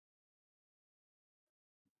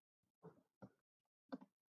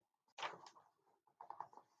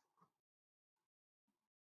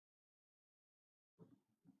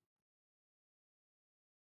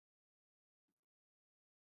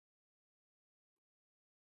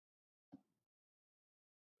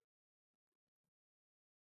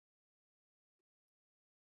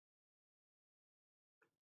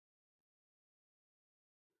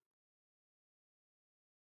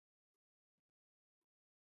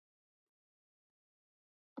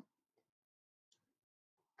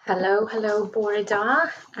Hello, Bore Da.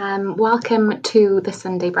 Welcome to the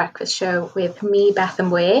Sunday Breakfast Show with me, Bethan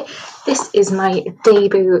Way. This is my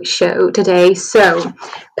debut show today, so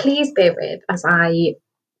please bear with as I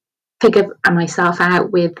figure myself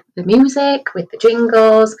out with the music, with the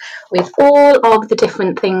jingles, with all of the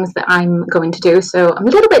different things that I'm going to do. So I'm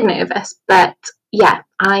a little bit nervous, but yeah,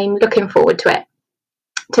 I'm looking forward to it.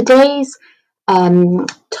 Today's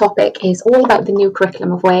topic is all about the new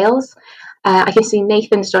curriculum of Wales. I can see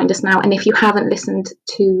Nathan's joined us now, and if you haven't listened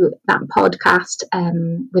to that podcast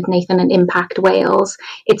with Nathan and Impact Wales,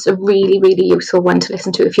 it's a really useful one to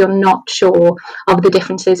listen to if you're not sure of the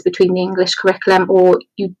differences between the English curriculum or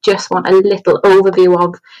you just want a little overview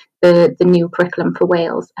of the new curriculum for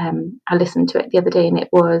Wales. I listened to it the other day and it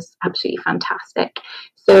was absolutely fantastic.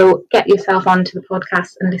 So get yourself onto the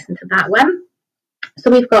podcast and listen to that one. So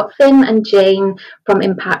we've got Finn and Jane from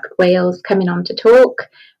Impact Wales coming on to talk.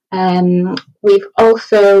 We've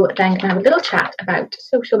also then going to have a little chat about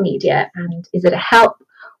social media and is it a help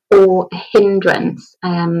or a hindrance?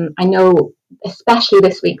 I know especially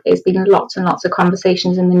this week there's been lots and lots of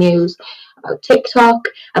conversations in the news about TikTok,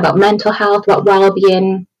 about mental health, about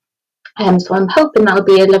well-being. So I'm hoping that'll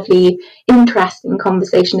be a lovely, interesting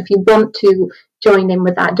conversation. If you want to join in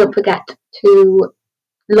with that, don't forget to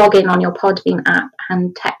log in on your Podbean app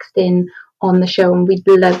and text in on the show, and we'd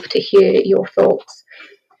love to hear your thoughts.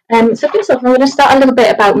 So first off, I'm going to start a little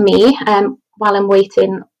bit about me while I'm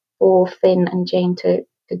waiting for Finn and Jane to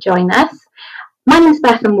join us. My name's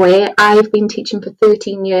Bethan Way. I've been teaching for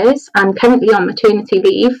 13 years. I'm currently on maternity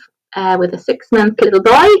leave with a 6-month little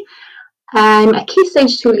boy. I'm a Key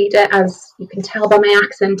Stage 2 leader, as you can tell by my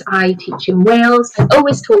accent. I teach in Wales. I've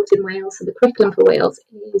always taught in Wales, so the curriculum for Wales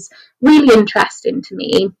is really interesting to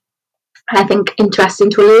me. I think interesting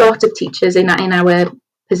to a lot of teachers in our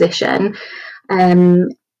position.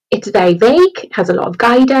 It's very vague, it has a lot of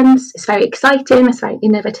guidance, it's very exciting, it's very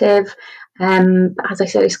innovative. But as I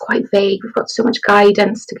said, it's quite vague. We've got so much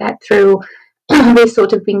guidance to get through. We've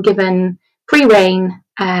sort of been given free rein,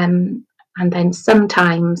 and then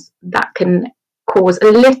sometimes that can cause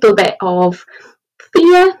a little bit of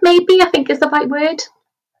fear, maybe, I think is the right word.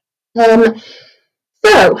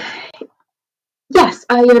 So, yes,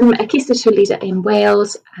 I am a Key Stage 2 leader in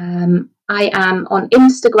Wales. I am on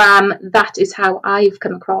Instagram. That is how I've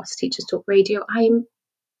come across Teachers Talk Radio. I'm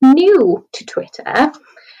new to Twitter.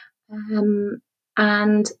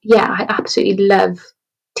 And yeah, I absolutely love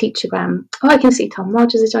Teachergram. Oh, I can see Tom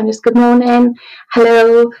Rogers has joined us. Good morning.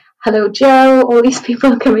 Hello, Joe. All these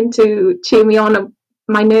people are coming to cheer me on.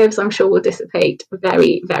 My nerves, I'm sure, will dissipate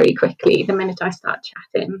very quickly the minute I start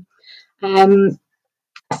chatting.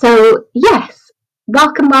 So yes,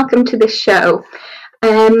 welcome to this show.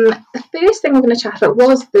 The first thing we're going to chat about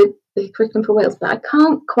was the curriculum for Wales, but I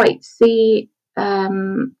can't quite see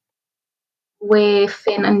where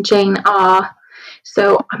Finn and Jane are.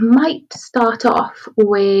 So I might start off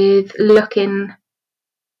with looking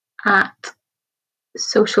at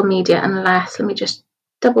social media unless, let me just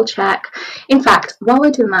double check. In fact, while we're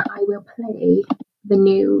doing that, I will play the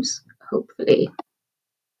news, hopefully.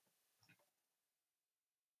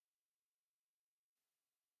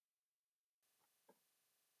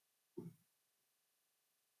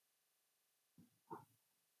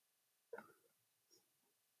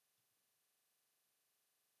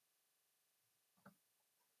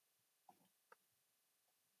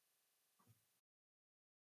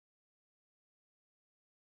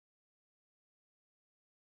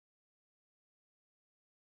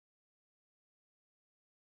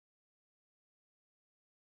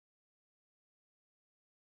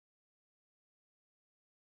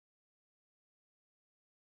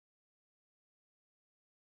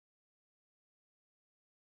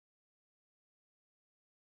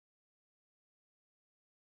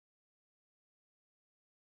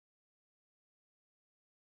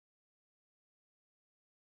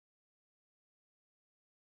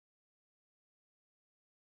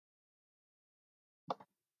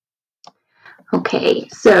 Okay,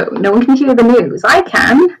 so no one can hear the news. I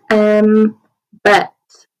can, but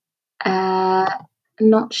I'm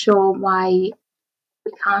not sure why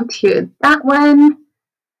we can't hear that one.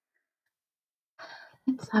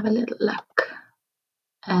 Let's have a little look.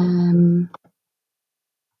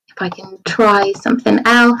 If I can try something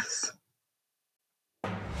else.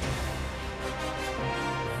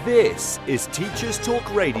 This is Teachers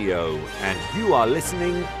Talk Radio, and you are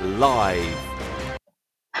listening live.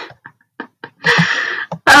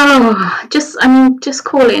 Oh, I'm just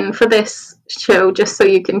calling for this show just so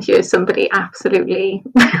you can hear somebody absolutely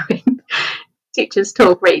Teachers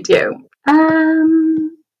Talk Radio.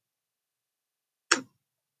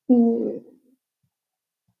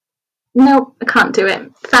 No, I can't do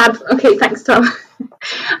it. Fab. Okay, thanks, Tom.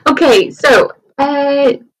 Okay, so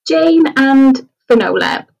Jane and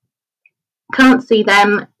Finola, can't see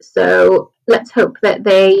them, so let's hope that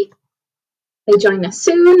they join us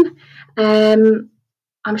soon.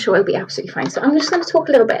 I'm sure it'll be absolutely fine. So I'm just going to talk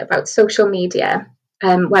a little bit about social media,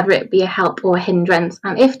 whether it be a help or a hindrance.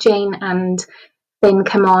 And if Jane and Finn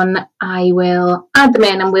come on, I will add them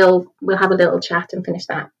in and we'll have a little chat and finish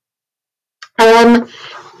that.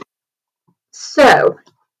 So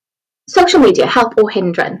social media, help or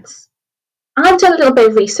hindrance. I've done a little bit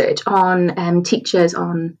of research on teachers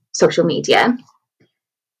on social media.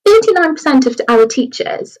 89% of our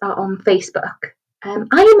teachers are on Facebook.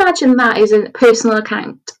 I imagine that is a personal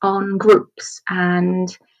account on groups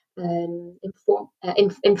and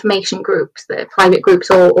information groups, the private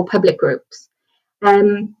groups or public groups.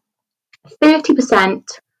 30%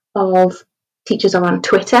 of teachers are on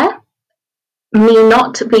Twitter, me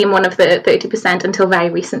not being one of the 30% until very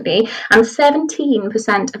recently, and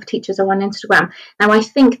 17% of teachers are on Instagram. Now, I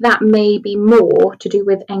think that may be more to do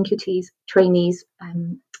with NQT's trainees.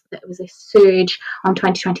 There was a surge on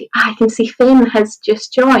 2020. I can see Finn has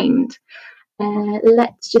just joined.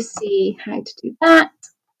 Let's just see how to do that.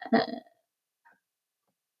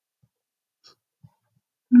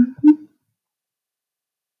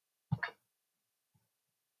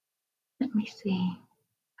 Let me see.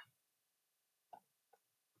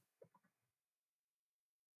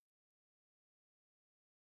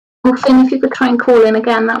 Oh, Finn, if you could try and call in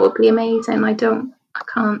again, that would be amazing. I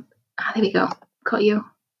can't. There we go. Got you.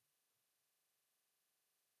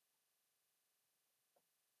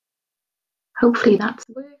 Hopefully that's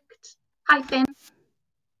worked. Hi, Finn.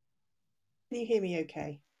 Can you hear me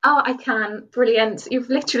okay? Oh, I can. Brilliant. You've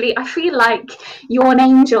literally, I feel like you're an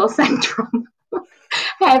angel sent from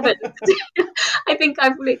heaven. I think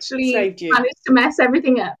I've literally managed to mess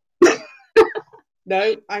everything up.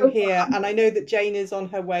 No, I'm here. And I know that Jane is on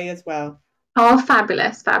her way as well. Oh,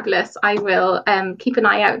 fabulous, fabulous. I will keep an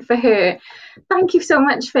eye out for her. Thank you so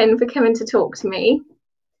much, Finn, for coming to talk to me.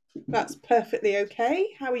 That's perfectly okay.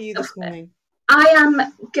 How are you this morning? I am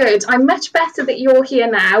good. I'm much better that you're here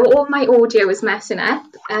now. All my audio is messing up.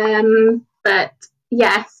 But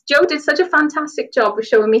yes, Joe did such a fantastic job of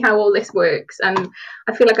showing me how all this works. And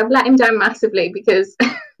I feel like I've let him down massively because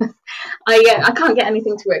I can't get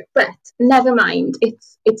anything to work. But never mind.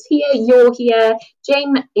 It's here. You're here.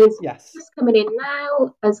 Jane is just coming in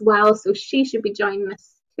now as well. So she should be joining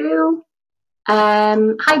us too.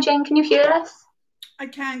 Hi, Jane. Can you hear us? I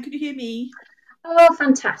can. Can you hear me? Oh,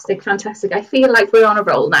 fantastic, fantastic. I feel like we're on a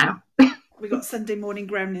roll now. We got Sunday morning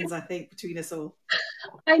groundings, I think, between us all.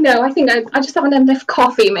 I know. I think I just haven't had enough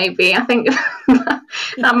coffee, maybe. I think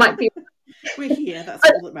that might be. We're here. That's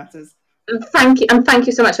all that matters. Thank you. And thank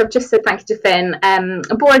you so much. I've just said thank you to Finn.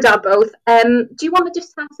 Borja both. Do you want to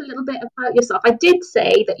just tell us a little bit about yourself? I did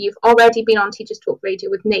say that you've already been on Teachers Talk Radio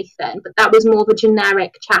with Nathan, but that was more of a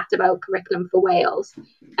generic chat about curriculum for Wales.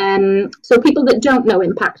 So people that don't know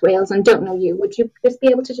Impact Wales and don't know you, would you just be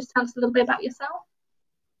able to just tell us a little bit about yourself?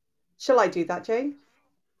 Shall I do that, Jane?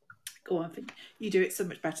 Go on, Finn. You do it so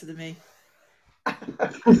much better than me. I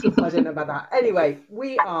don't know about that. Anyway,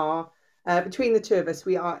 we are... between the two of us,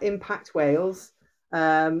 we are Impact Wales.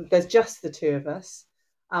 There's just the two of us,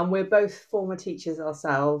 and we're both former teachers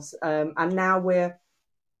ourselves. And now we're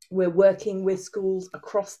working with schools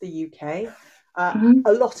across the UK.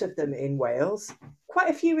 A lot of them in Wales, quite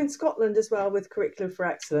a few in Scotland as well with Curriculum for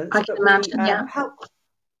Excellence. I can imagine,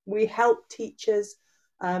 we help teachers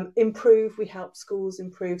improve. We help schools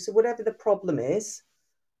improve. So whatever the problem is,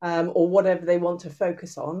 or whatever they want to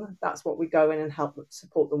focus on, that's what we go in and help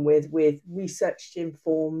support them with research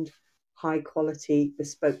informed, high quality,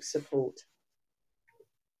 bespoke support.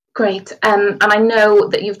 Great. And I know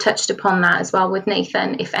that you've touched upon that as well with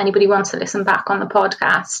Nathan. If anybody wants to listen back on the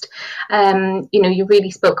podcast, you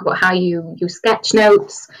really spoke about how you use sketch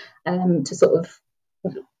notes to sort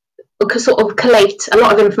of collate a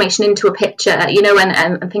lot of information into a picture,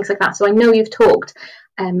 and things like that. So I know you've talked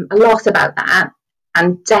a lot about that.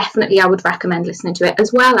 And definitely I would recommend listening to it,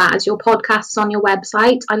 as well as your podcasts on your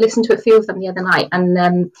website. I listened to a few of them the other night,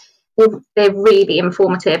 and they're really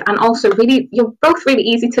informative, and also you're both really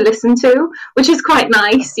easy to listen to, which is quite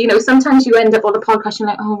nice. Sometimes you end up on the podcast and you're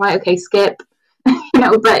like, oh right, okay, skip.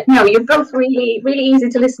 But no, you're both really, really easy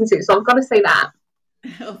to listen to. So I've got to say that.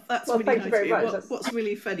 Oh, that's really thank nice. You very much. What's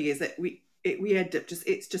really funny is that we end up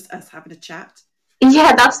it's just us having a chat.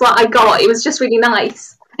 Yeah, that's what I got. It was just really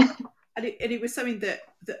nice. And it was something that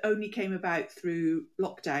only came about through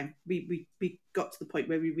lockdown. We got to the point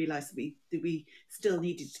where we realised that we still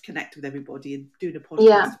needed to connect with everybody, and doing a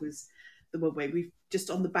podcast was the one way. We've just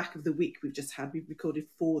on the back of the week we've recorded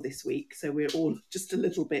 4 this week, so we're all just a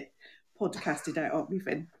little bit podcasted out, aren't we,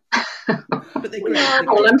 Finn? But they're great.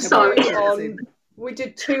 I'm sorry. We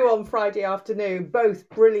did 2 on Friday afternoon, both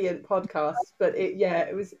brilliant podcasts, but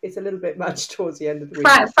it's a little bit much towards the end of the week.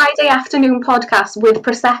 Friday afternoon podcast with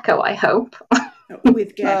Prosecco, I hope.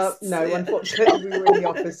 With guests. No, unfortunately we were in the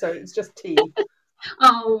office, so it's just tea.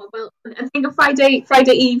 Oh, well, I think a Friday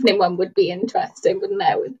evening one would be interesting, wouldn't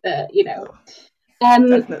it? With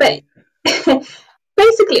Definitely. But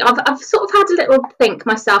basically, I've sort of had a little think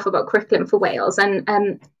myself about curriculum for Wales, and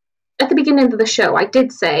at the beginning of the show, I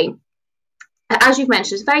did say, as you've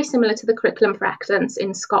mentioned, it's very similar to the curriculum for excellence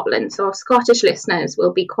in Scotland. So our Scottish listeners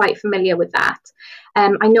will be quite familiar with that.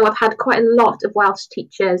 I know I've had quite a lot of Welsh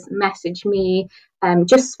teachers message me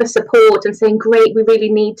just for support and saying, great, we really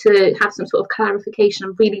need to have some sort of clarification.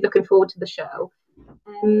 I'm really looking forward to the show.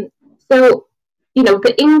 So,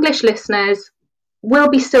 the English listeners will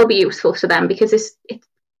still be useful to them because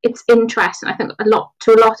it's interesting. I think a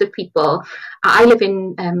lot of people. I live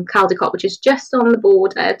in Caldicot, which is just on the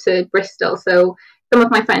border to Bristol. So some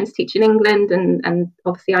of my friends teach in England, and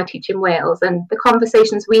obviously I teach in Wales. And the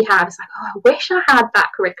conversations we have is like, oh, I wish I had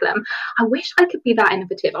that curriculum. I wish I could be that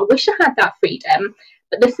innovative. I wish I had that freedom.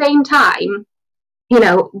 But at the same time,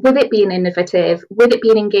 with it being innovative, with it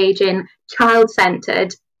being engaging,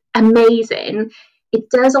 child-centred, amazing, it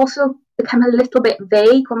does also become a little bit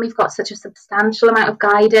vague when we've got such a substantial amount of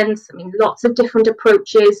guidance. I mean, lots of different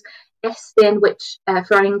approaches. ESTIN, which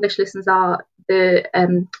for our English listeners are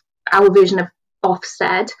our version of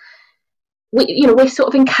Ofsted. We're sort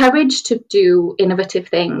of encouraged to do innovative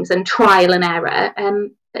things and trial and error.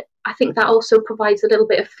 But I think that also provides a little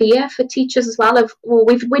bit of fear for teachers as well. Of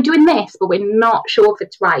we're doing this, but we're not sure if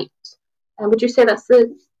it's right. Would you say that's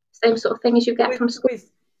the same sort of thing as you get from school?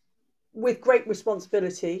 With great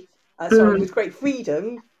responsibility, with great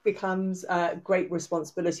freedom becomes great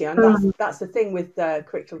responsibility, and that's the thing with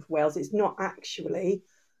Curriculum for Wales. It's not actually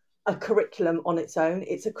a curriculum on its own;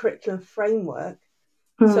 it's a curriculum framework.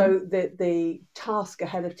 So the task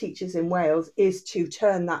ahead of teachers in Wales is to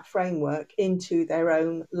turn that framework into their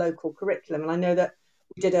own local curriculum. And I know that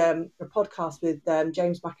we did a podcast with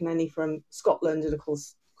James McEnany from Scotland, and of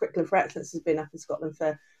course, Curriculum for Excellence has been up in Scotland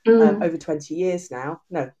for over 20 years now.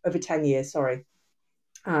 No, over 10 years, sorry.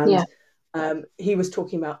 And he was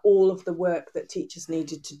talking about all of the work that teachers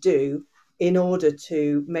needed to do in order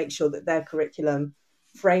to make sure that their curriculum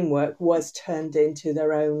framework was turned into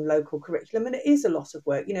their own local curriculum. And it is a lot of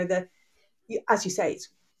work. As you say, it's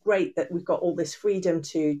great that we've got all this freedom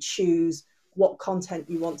to choose what content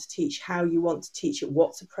you want to teach, how you want to teach it,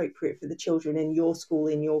 what's appropriate for the children in your school,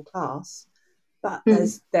 in your class. But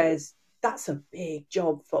that's a big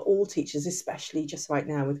job for all teachers, especially just right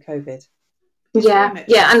now with COVID. It's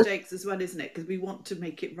mistakes as well, isn't it? Because we want to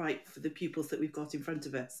make it right for the pupils that we've got in front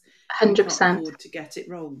of us. 100%. We can't afford to get it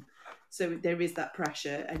wrong. So there is that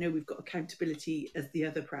pressure. I know we've got accountability as the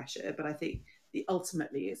other pressure, but I think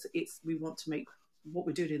ultimately it's we want to make what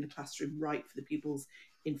we're doing in the classroom right for the pupils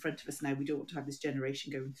in front of us now. We don't want to have this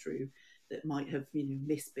generation going through that might have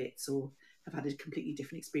missed bits or have had a completely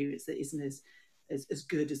different experience that isn't as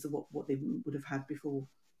good as what they would have had before.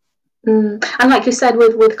 And like you said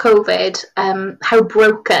with COVID, how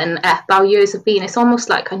broken our years have been. It's almost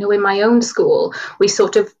like, I know in my own school, we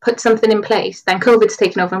sort of put something in place, then COVID's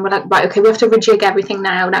taken over and we're like, right, okay, we have to rejig everything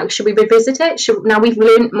now. Should we revisit it? Now we've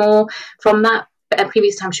learned more from that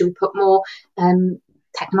previous time, should we put more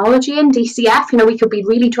technology in, DCF? We could be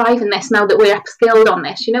really driving this now that we're upskilled on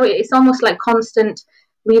this. It's almost like constant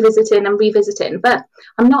revisiting and revisiting. But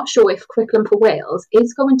I'm not sure if Curriculum for Wales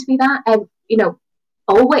is going to be that,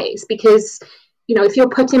 always, because if you're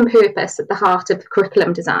putting purpose at the heart of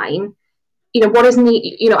curriculum design, what is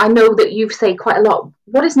needed. I know that you say quite a lot,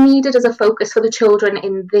 what is needed as a focus for the children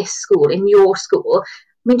in this school, in your school. I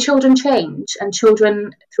mean, children change, and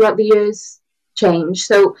children throughout the years change.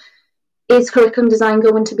 So is curriculum design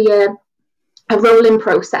going to be a rolling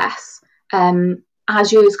process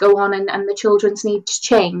as years go on and the children's needs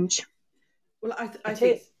change? Well, I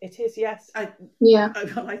think it is. Yes. I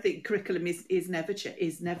think curriculum is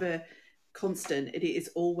never constant. It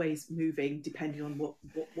is always moving, depending on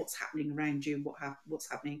what's happening around you and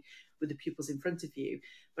what's happening with the pupils in front of you.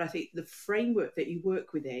 But I think the framework that you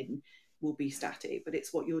work within will be static. But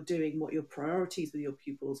it's what you're doing, what your priorities with your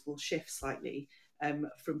pupils will shift slightly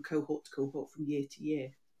from cohort to cohort, from year to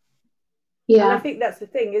year. Yeah, and I think that's the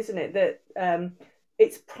thing, isn't it? That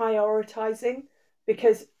it's prioritizing,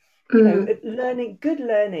 because good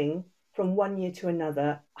learning from one year to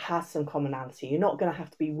another has some commonality. You're not going to have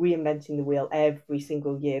to be reinventing the wheel every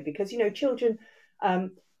single year, because children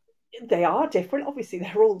they are different. Obviously,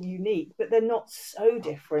 they're all unique, but they're not so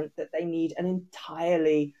different that they need an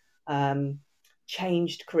entirely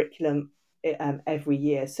changed curriculum every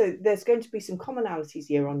year. So there's going to be some commonalities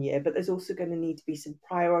year on year, but there's also going to need to be some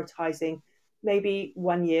prioritizing. Maybe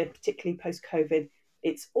one year, particularly post-COVID,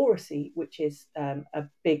 it's oracy, which is a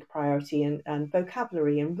big priority, and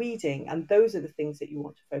vocabulary and reading. And those are the things that you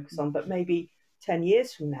want to focus on. But maybe 10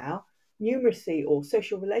 years from now, numeracy or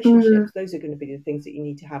social relationships, those are going to be the things that you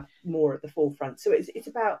need to have more at the forefront. So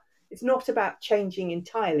it's not about changing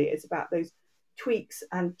entirely, it's about those tweaks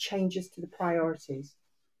and changes to the priorities.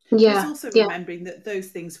 It's also remembering that those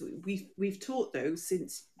things we've taught those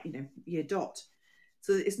since year dot,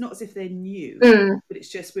 so it's not as if they're new, but it's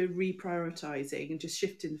just we're reprioritizing and just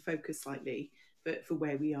shifting the focus slightly for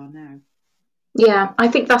where we are now. Yeah, I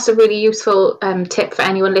think that's a really useful tip for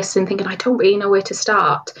anyone listening thinking, I don't really know where to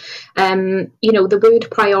start. The word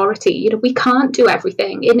priority, we can't do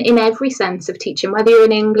everything in every sense of teaching, whether you're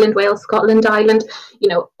in England, Wales, Scotland, Ireland,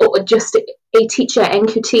 or just a teacher at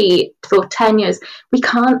NQT for 10 years. We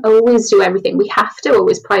can't always do everything. We have to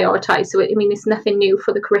always prioritise. So, it's nothing new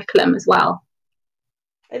for the curriculum as well.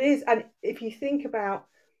 It is. And if you think about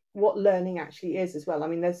what learning actually is as well,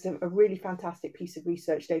 there's a really fantastic piece of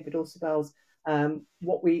research, David Ausubel's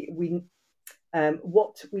what we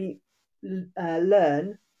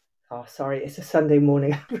learn. Oh, sorry, it's a Sunday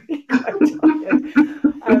morning. I'm really quite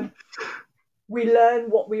tired. We learn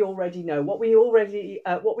what we already know. What we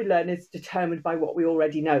learn is determined by what we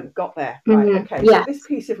already know. Got there, right? Okay. Yeah. So this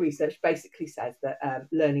piece of research basically says that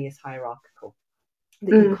learning is hierarchical.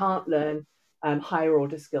 That you can't learn higher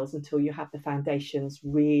order skills until you have the foundations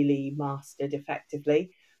really mastered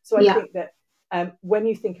effectively. So I think that when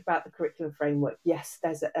you think about the curriculum framework, yes,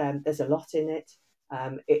 there's a lot in it.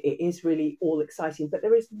 It is really all exciting, but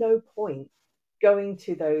there is no point going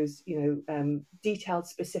to those, detailed,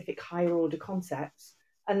 specific higher order concepts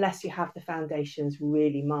unless you have the foundations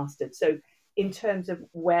really mastered. So in terms of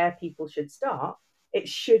where people should start, it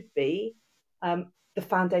should be the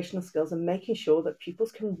foundational skills and making sure that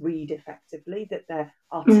pupils can read effectively, that they're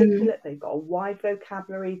articulate, they've got a wide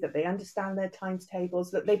vocabulary, that they understand their times tables,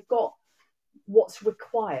 that they've got what's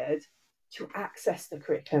required to access the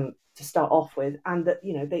curriculum to start off with, and that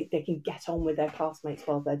they can get on with their classmates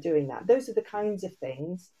while they're doing that. Those are the kinds of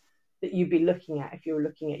things that you'd be looking at if you were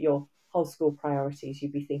looking at your whole school priorities.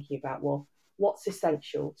 You'd be thinking about, well, what's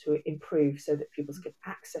essential to improve so that pupils can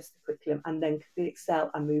access the curriculum and then can excel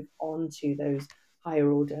and move on to those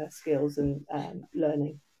higher order skills and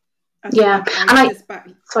learning. I just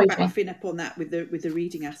backing up on that with the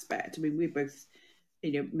reading aspect. We're both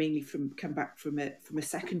mainly come back from a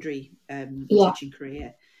secondary teaching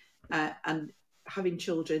career, and having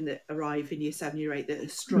children that arrive in year 7, year 8 that are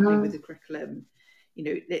struggling with the curriculum.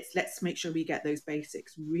 Let's make sure we get those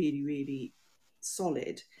basics really, really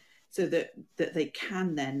solid, so that they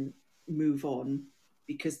can then move on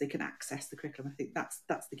because they can access the curriculum. I think that's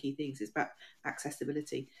the key thing. It's about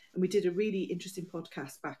accessibility. And we did a really interesting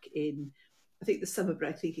podcast back in, I think the summer, but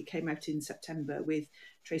I think it came out in September, with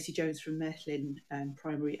Tracy Jones from Merthlin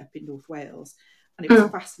Primary up in North Wales. And it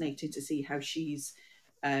was fascinating to see how she's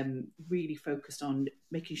really focused on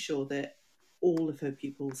making sure that all of her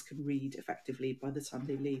pupils can read effectively by the time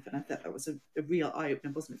they leave. And I thought that was a real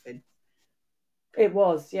eye-opener, wasn't it, Finn? It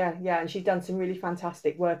was, yeah. And she's done some really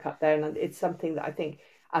fantastic work up there. And it's something that I think,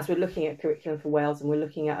 as we're looking at curriculum for Wales and we're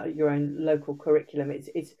looking at your own local curriculum,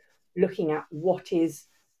 it's looking at what is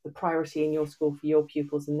the priority in your school for your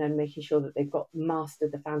pupils, and then making sure that they've got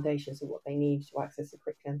mastered the foundations of what they need to access the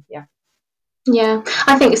curriculum. Yeah,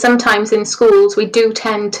 I think sometimes in schools we do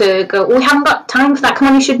tend to go, we haven't got time for that. Come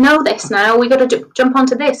on, you should know this now. We've got to jump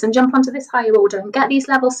onto this and jump onto this higher order and get these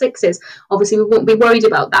level 6s. Obviously, we won't be worried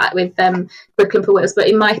about that with curriculum for Wales. But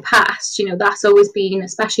in my past, that's always been,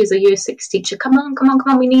 especially as a year 6 teacher, come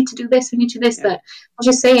on, we need to do this, we need to do this. Yeah. But I was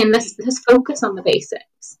just saying, let's focus on the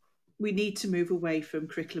basics. We need to move away from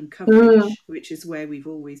curriculum coverage, which is where we've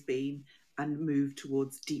always been, and move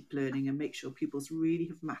towards deep learning and make sure pupils really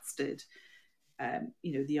have mastered.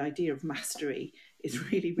 The idea of mastery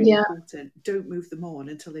is really, really important. Don't move them on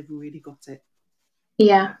until they've really got it.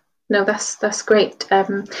 Yeah, no, that's great.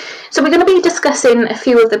 So we're going to be discussing a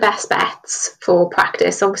few of the best bets for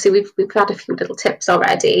practice. Obviously, we've had a few little tips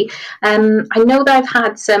already. I know that I've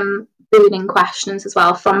had some burning questions as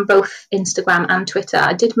well from both Instagram and Twitter.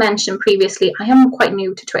 I did mention previously I am quite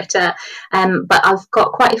new to Twitter, but I've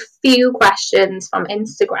got quite a few questions from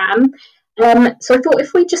Instagram. So I thought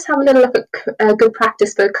if we just have a little look at good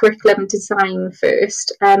practice for curriculum design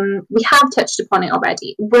first. We have touched upon it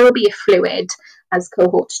already. It will be a fluid as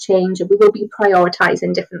cohorts change, and we will be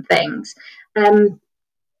prioritising different things.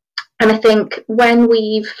 And I think when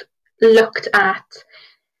we've looked at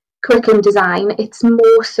curriculum design, it's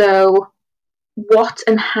more so what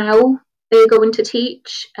and how they're going to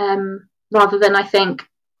teach, rather than I think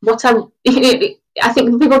what I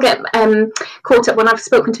think people get caught up when I've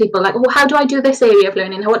spoken to people like, oh, how do I do this area of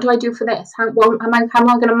learning? What do I do for this? How am I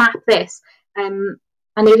going to map this? And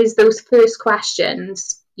it is those first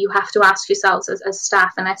questions you have to ask yourselves as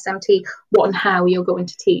staff and SMT, what and how you're going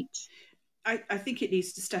to teach. I think it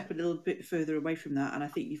needs to step a little bit further away from that, and I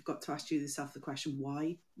think you've got to ask yourself the question,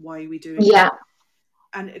 why are we doing it?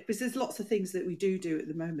 And because there's lots of things that we do at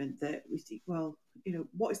the moment that we think, well,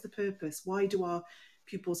 what is the purpose? Why do our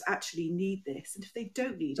pupils actually need this? And if they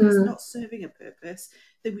don't need it, it's not serving a purpose,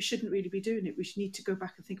 then we shouldn't really be doing it. We should need to go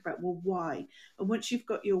back and think about, well, why? And once you've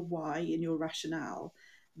got your why and your rationale,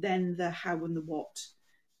 then the how and the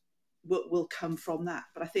what will come from that.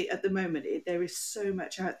 But I think at the moment there is so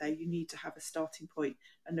much out there. You need to have a starting point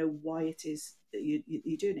and know why it is that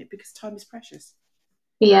you're doing it, because time is precious.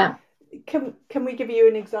 Yeah. Can we give you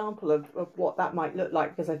an example of what that might look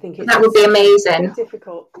like? Because I think that would be amazing. It's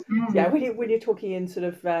difficult. Yeah, when you're talking in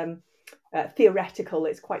sort of theoretical,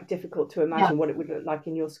 it's quite difficult to imagine what it would look like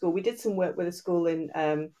in your school. We did some work with a school in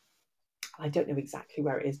I don't know exactly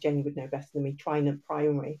where it is. Jenny would know better than me. Trinant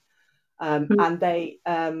Primary, and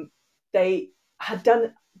they had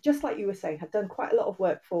done, just like you were saying, had done quite a lot of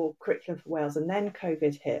work for Curriculum for Wales, and then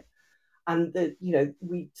COVID hit. And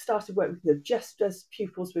we started working with them just as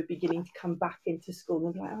pupils were beginning to come back into school.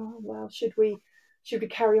 And they're like, oh, well, should we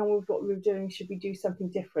carry on with what we were doing? Should we do something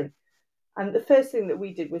different? And the first thing that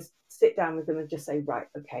we did was sit down with them and just say, right,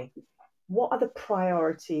 okay, what are the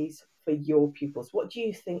priorities for your pupils? What do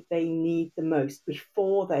you think they need the most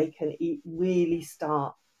before they can really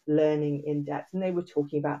start learning in depth? And they were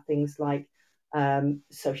talking about things like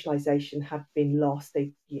socialization had been lost.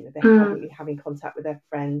 They hadn't been having contact with their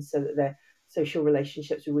friends, so that their social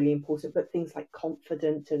relationships were really important. But things like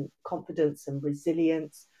confidence and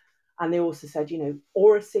resilience. And they also said,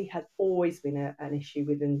 oracy had always been an issue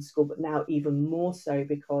within the school, but now even more so,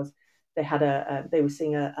 because they had they were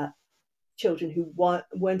seeing children who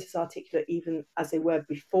weren't as articulate even as they were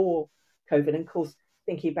before COVID. And of course,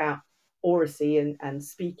 thinking about oracy and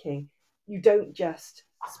speaking, you don't just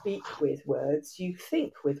speak with words, you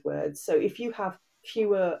think with words. So if you have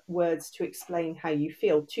fewer words to explain how you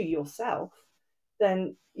feel to yourself,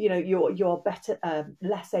 then you're better,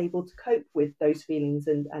 less able to cope with those feelings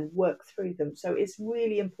and work through them. So it's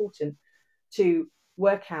really important to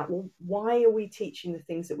work out, well, why are we teaching the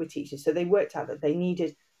things that we're teaching? So they worked out that they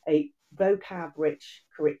needed a vocab-rich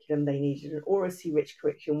curriculum, they needed an oracy-rich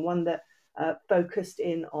curriculum, one that focused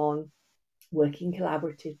in on working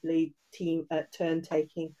collaboratively, team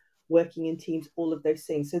turn-taking, working in teams, all of those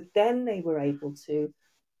things. So then they were able to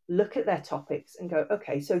look at their topics and go,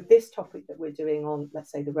 okay, so this topic that we're doing on,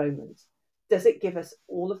 let's say, the Romans, does it give us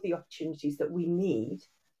all of the opportunities that we need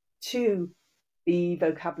to be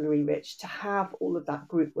vocabulary rich, to have all of that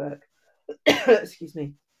group work, excuse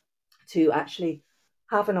me, to actually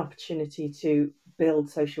have an opportunity to build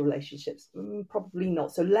social relationships? Probably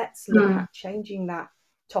not. So let's look at changing that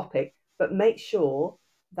topic, but make sure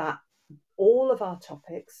that all of our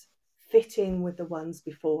topics fit in with the ones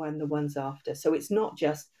before and the ones after. So it's not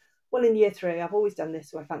just, well, in year 3, I've always done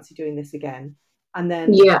this, so I fancy doing this again. And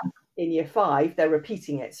then in year 5, they're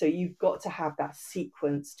repeating it. So you've got to have that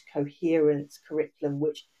sequenced, coherent curriculum,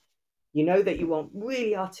 which that you want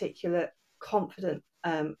really articulate, confident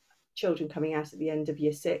children coming out at the end of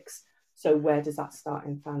year 6. So where does that start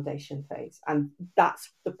in foundation phase? And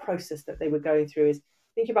that's the process that they were going through, is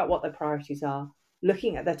thinking about what their priorities are,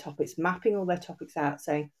 looking at their topics, mapping all their topics out,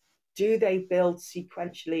 saying, do they build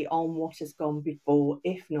sequentially on what has gone before?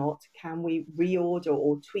 If not, can we reorder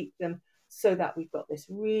or tweak them so that we've got this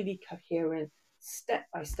really coherent,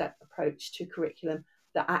 step-by-step approach to curriculum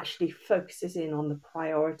that actually focuses in on the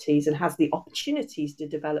priorities and has the opportunities to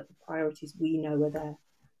develop the priorities we know are there?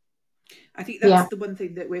 I think that's the one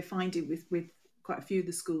thing that we're finding with quite a few of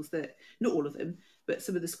the schools, that, not all of them, but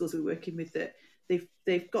some of the schools we're working with, that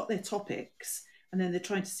they've got their topics, and then they're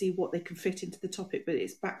trying to see what they can fit into the topic, but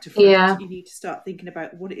it's back to front. You need to start thinking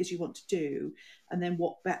about what it is you want to do, and then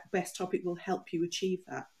what best topic will help you achieve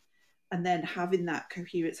that. And then having that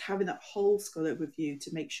coherence, having that whole school overview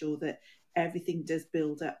to make sure that everything does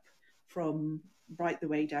build up from right the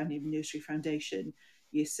way down in nursery foundation,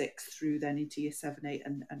 year 6 through then into year 7, 8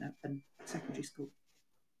 and secondary school.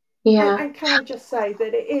 And can I just say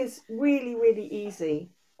that it is really, really easy,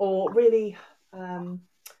 or really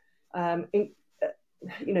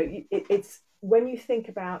it's when you think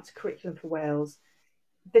about Curriculum for Wales,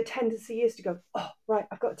 the tendency is to go, oh, right,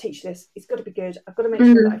 I've got to teach this. It's got to be good. I've got to make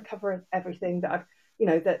sure that Mm. I cover everything, that I've,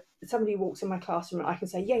 that somebody walks in my classroom and I can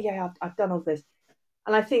say, yeah, I've done all this.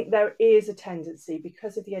 And I think there is a tendency,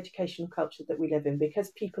 because of the educational culture that we live in, because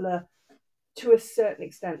people are, to a certain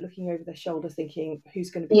extent, looking over their shoulder thinking, who's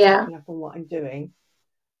going to be Yeah. checking up on what I'm doing,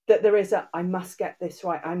 that there is I must get this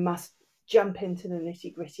right. I must jump into the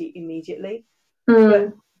nitty gritty immediately. Mm.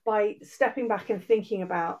 But by stepping back and thinking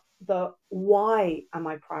about the why am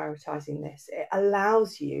I prioritizing this, it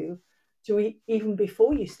allows you to, even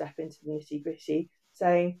before you step into the nitty gritty,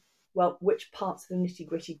 saying, well, which parts of the nitty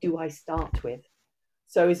gritty do I start with?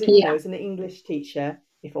 So as Yeah. as an English teacher,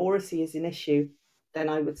 if oracy is an issue, then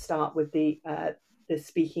I would start with the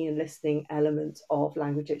speaking and listening element of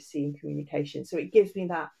language literacy and communication. So it gives me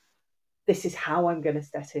that, this is how I'm going to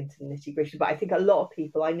step into the nitty gritty. But I think a lot of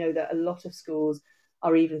people, I know that a lot of schools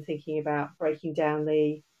are even thinking about breaking down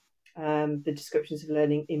the descriptions of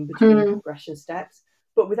learning in between progression steps,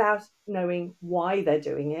 but without knowing why they're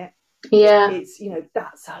doing it. Yeah. It's,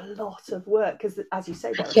 that's a lot of work, because as you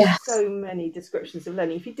say, there are Yes. so many descriptions of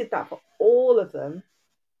learning. If you did that for all of them,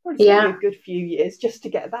 probably Yeah. take you a good few years just to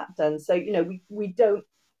get that done. So, we don't,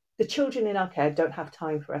 the children in our care don't have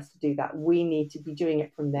time for us to do that. We need to be doing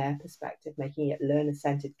it from their perspective, making it learner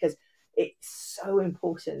centred, because it's so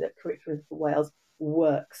important that Curriculum for Wales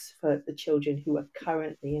works for the children who are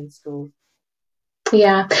currently in school.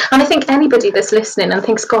 Yeah, and I think anybody that's listening and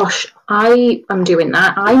thinks, gosh, I am doing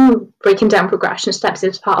that, I'm breaking down progression steps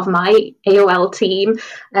as part of my AOL team,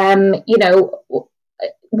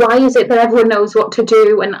 why is it that everyone knows what to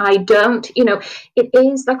do and I don't? It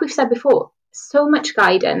is, like we've said before, so much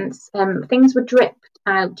guidance. Things were dripped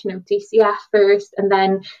out, DCF first, and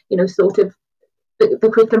then, sort of the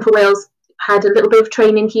Curriculum for Wales had a little bit of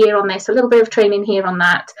training here on this, a little bit of training here on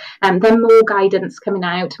that, then more guidance coming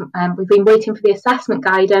out. We've been waiting for the assessment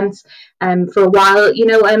guidance for a while.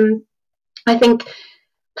 I think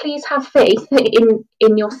please have faith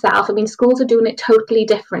in yourself. I mean, schools are doing it totally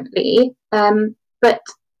differently, but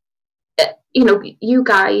you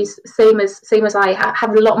guys, same as I,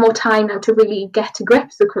 have a lot more time now to really get to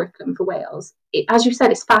grips with Curriculum for Wales. As you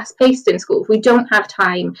said, it's fast paced in schools. We don't have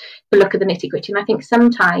time to look at the nitty gritty, and I think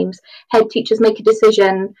sometimes head teachers make a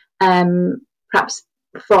decision, perhaps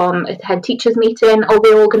from a head teachers meeting, oh,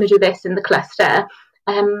 we're all going to do this in the cluster,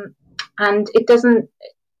 and it doesn't.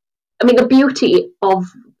 I mean, the beauty of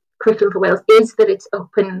Curriculum for Wales is that it's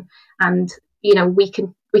open, and we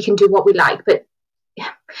can do what we like, but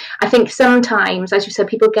I think sometimes, as you said,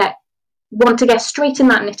 people want to get straight in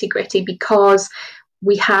that nitty gritty because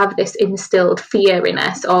we have this instilled fear in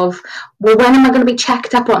us of, well, when am I going to be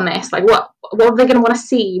checked up on this? Like, what are they going to want to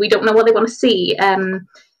see? We don't know what they want to see.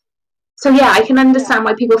 So yeah, I can understand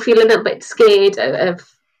why people feel a little bit scared of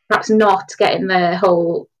perhaps not getting the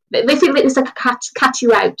whole. They think that it's like a catch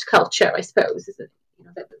you out culture, I suppose, isn't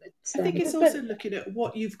it? I think it's also looking at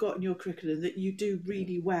what you've got in your curriculum that you do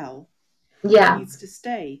really well. Yeah. It needs to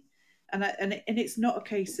stay. And it's not a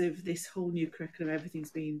case of this whole new curriculum, everything's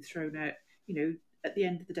being thrown out. At the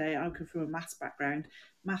end of the day, I come from a maths background.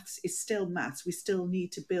 Maths is still maths. We still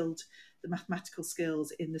need to build the mathematical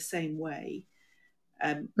skills in the same way.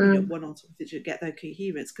 One on top of it to get their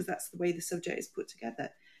coherence, because that's the way the subject is put together.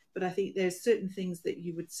 But I think there's certain things that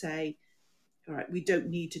you would say, all right, we don't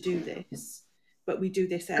need to do this, but we do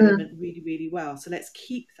this element really, really well. So let's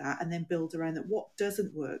keep that and then build around that. What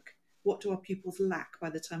doesn't work? What do our pupils lack by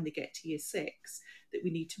the time they get to year 6 that we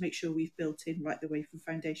need to make sure we've built in right the way from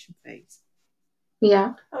foundation phase?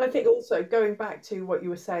 Yeah. And I think also going back to what you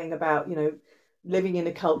were saying about, living in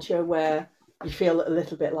a culture where you feel a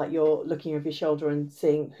little bit like you're looking over your shoulder and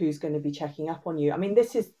seeing who's going to be checking up on you. I mean,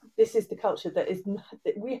 this is the culture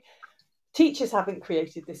that teachers haven't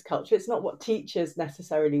created this culture. It's not what teachers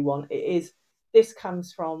necessarily want. This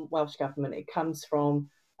comes from Welsh Government. It comes from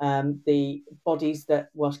the bodies that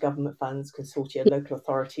Welsh Government funds, consortia, local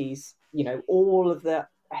authorities, all of the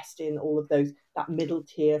Estyn, all of those, that middle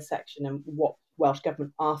tier section, and what Welsh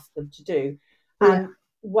Government asked them to do. And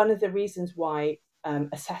one of the reasons why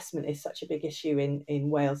assessment is such a big issue in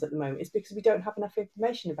Wales at the moment is because we don't have enough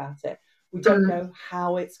information about it. We don't know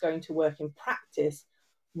how it's going to work in practice,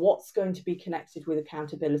 what's going to be connected with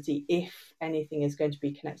accountability, if anything is going to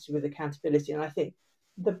be connected with accountability. And I think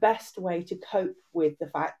the best way to cope with the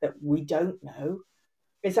fact that we don't know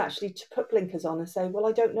is actually to put blinkers on and say, well,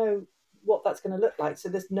 I don't know what that's going to look like. So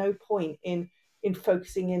there's no point in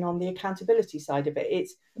focusing in on the accountability side of it.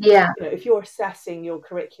 It's, if you're assessing your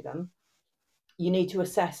curriculum, you need to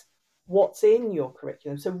assess what's in your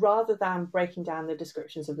curriculum. So rather than breaking down the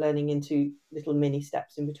descriptions of learning into little mini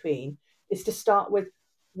steps in between, is to start with,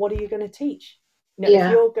 what are you going to teach? You know, if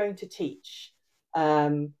Yeah. you're going to teach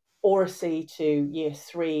oracy to year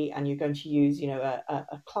 3 and you're going to use, you know,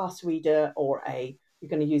 a class reader or you're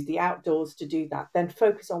going to use the outdoors to do that, then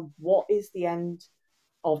focus on what is the end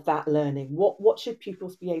of that learning. What should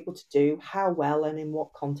pupils be able to do, how well, and in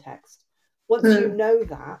what context? Once you know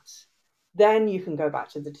that, then you can go back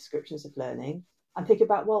to the descriptions of learning and think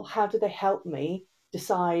about, well, how do they help me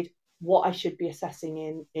decide what I should be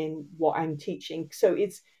assessing in what I'm teaching? So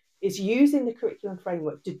it's using the curriculum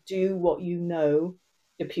framework to do what you know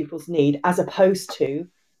the pupils need, as opposed to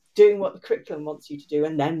doing what the curriculum wants you to do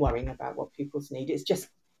and then worrying about what pupils need. It's just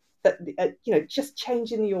that, you know, just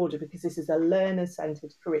changing the order, because this is a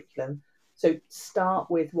learner-centered curriculum. So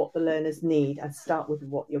start with what the learners need and start with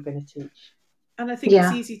what you're going to teach. And I think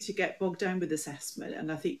it's easy to get bogged down with assessment.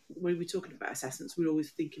 And I think when we're talking about assessments, we're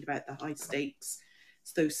always thinking about the high stakes,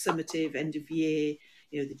 so those summative, end of year,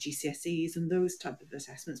 you know, the GCSEs and those type of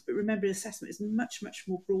assessments. But remember, assessment is much, much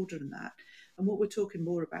more broader than that. And what we're talking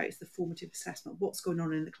more about is the formative assessment, what's going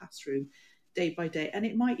on in the classroom day by day. And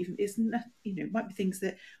it might even, you know, it might be things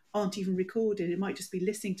that aren't even recorded. It might just be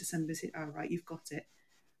listening to somebody say, "Oh, right, you've got it."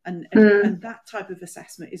 And that type of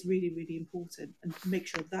assessment is really, really important, and make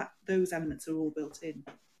sure that those elements are all built in.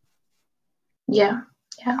 Yeah.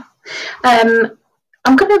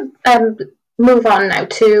 I'm going to move on now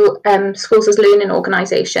to schools as learning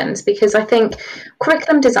organisations, because I think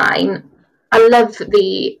curriculum design, I love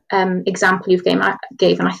the example you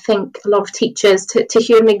gave, and I think a lot of teachers, to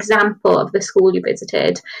hear an example of the school you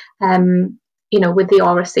visited, you know, with the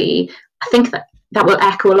oracy, I think that will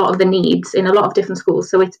echo a lot of the needs in a lot of different schools.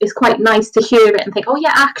 So it's quite nice to hear it and think, oh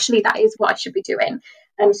yeah, actually that is what I should be doing.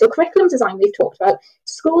 So curriculum design, we've talked about.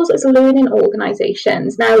 Schools as learning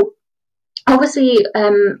organisations. Now, obviously,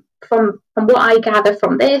 from what I gather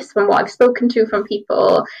from this, from what I've spoken to from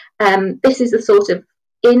people, this is a sort of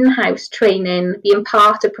in-house training, being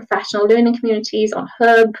part of professional learning communities on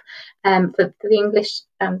Hub, for the English,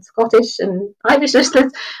 Scottish and Irish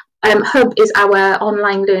listeners. Hub is our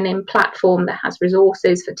online learning platform that has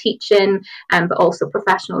resources for teaching, but also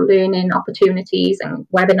professional learning opportunities and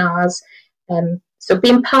webinars. So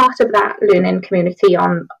being part of that learning community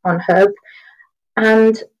on Hub,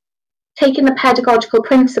 and taking the pedagogical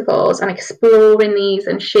principles and exploring these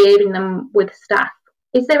and sharing them with staff.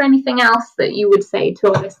 Is there anything else that you would say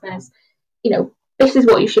to our listeners? You know, this is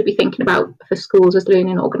what you should be thinking about for schools as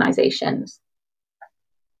learning organisations.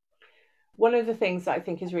 One of the things that I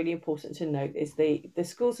think is really important to note is the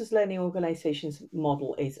schools as learning organisations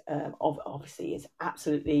model is obviously is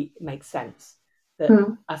absolutely makes sense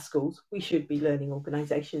that as schools we should be learning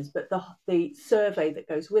organisations, but the survey that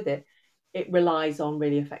goes with it relies on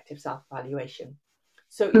really effective self-evaluation.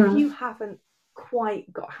 So if you haven't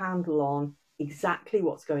quite got a handle on exactly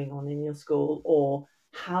what's going on in your school or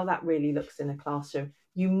how that really looks in a classroom,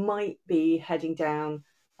 you might be heading down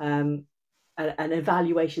an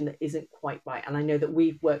evaluation that isn't quite right. And I know that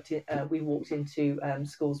we walked into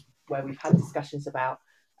schools where we've had discussions about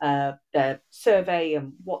their survey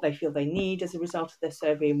and what they feel they need as a result of their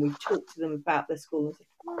survey, and we've talked to them about their school and said,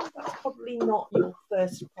 well, that's probably not your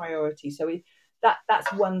first priority. So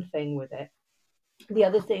that's one thing with it. The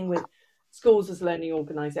other thing with schools as learning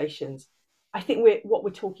organisations, I think what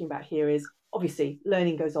we're talking about here is obviously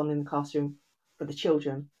learning goes on in the classroom for the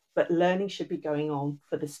children, but learning should be going on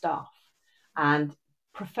for the staff. And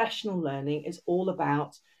professional learning is all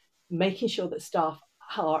about making sure that staff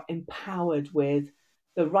are empowered with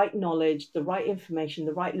the right knowledge, the right information,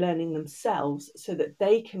 the right learning themselves, so that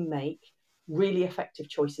they can make really effective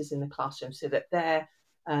choices in the classroom, so that their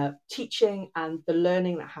teaching and the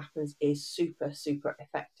learning that happens is super, super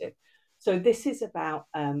effective. So this is about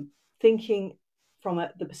thinking from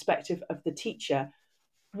the perspective of the teacher.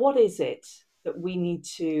 What is it that we need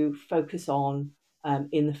to focus on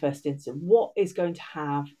in the first instance? What is going to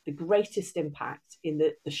have the greatest impact in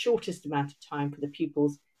the shortest amount of time for the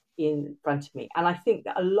pupils in front of me? And I think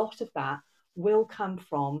that a lot of that will come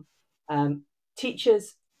from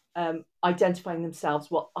teachers identifying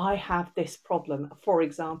themselves. Well, I have this problem. For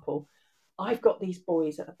example, I've got these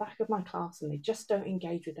boys at the back of my class and they just don't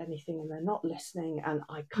engage with anything and they're not listening and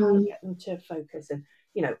I can't get them to focus. And,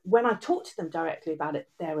 you know, when I talk to them directly about it,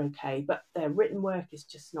 they're okay, but their written work is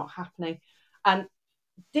just not happening. And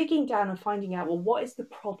digging down and finding out, well, what is the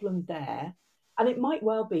problem there? And it might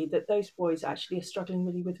well be that those boys actually are struggling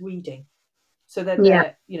really with reading. So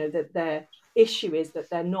that their issue is that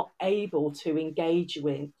they're not able to engage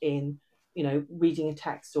in reading a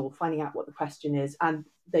text or finding out what the question is, and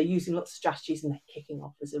they're using lots of strategies and they're kicking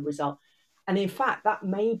off as a result. And in fact, that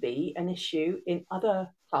may be an issue in other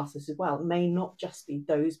classes as well. It may not just be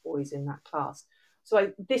those boys in that class.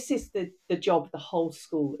 So this is the job of the whole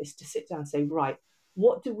school, is to sit down and say, right,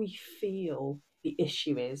 what do we feel the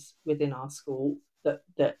issue is within our school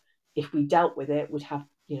that if we dealt with it would have,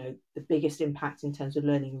 the biggest impact in terms of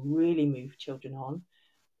learning, really move children on.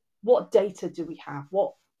 What data do we have?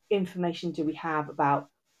 What information do we have about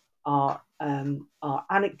our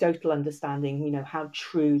anecdotal understanding, how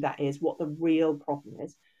true that is, what the real problem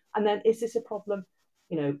is? And then, is this a problem,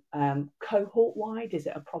 cohort wide? Is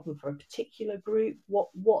it a problem for a particular group?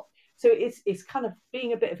 What? So it's kind of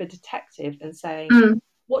being a bit of a detective and saying,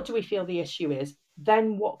 what do we feel the issue is?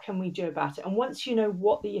 Then what can we do about it? And once you know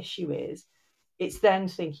what the issue is, it's then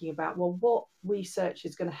thinking about, well, what research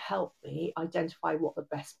is going to help me identify what the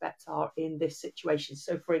best bets are in this situation.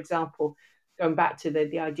 So, for example, going back to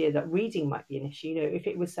the idea that reading might be an issue, if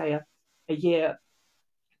it was, say, a year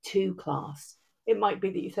 2 class, it might be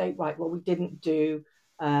that you say, right, well, we didn't do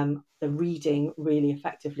the reading really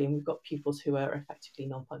effectively, and we've got pupils who are effectively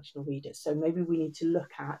non-functional readers. So maybe we need to look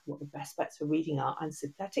at what the best bets for reading are, and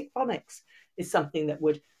synthetic phonics is something that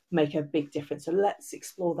would make a big difference. So let's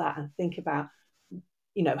explore that and think about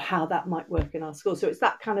how that might work in our school. So it's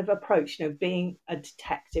that kind of approach, being a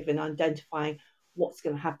detective and identifying what's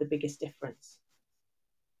going to have the biggest difference.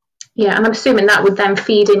 Yeah, and I'm assuming that would then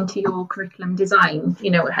feed into your curriculum design,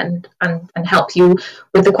 and help you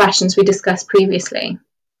with the questions we discussed previously.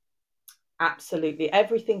 Absolutely.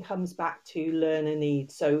 Everything comes back to learner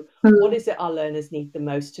needs. So what is it our learners need the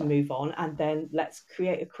most to move on? And then let's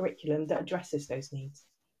create a curriculum that addresses those needs.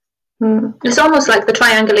 It's almost like the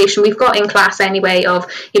triangulation we've got in class anyway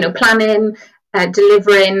of, planning,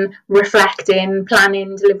 delivering, reflecting,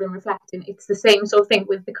 planning, delivering, reflecting. It's the same sort of thing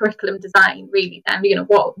with the curriculum design, really. Then,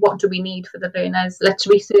 what do we need for the learners? Let's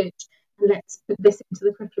research and let's put this into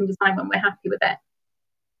the curriculum design when we're happy with it.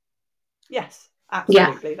 Yes,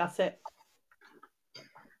 absolutely. Yeah. That's it.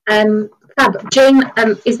 Fab. Jane,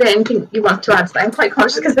 is there anything you want to add? I'm quite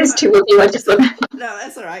conscious because there's 2 of you. I just want to... No,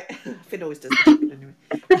 that's all right. Finn always does the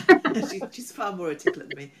anyway. She's far more articulate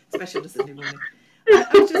than me, especially on a Sunday morning. I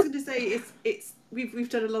was just going to say, we've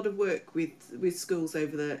done a lot of work with schools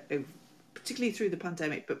over particularly through the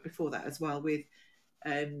pandemic, but before that as well, with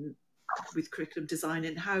curriculum design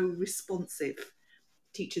and how responsive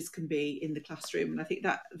teachers can be in the classroom. And I think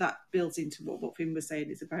that builds into what Finn was saying,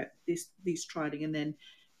 is about these trialing and then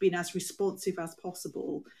being as responsive as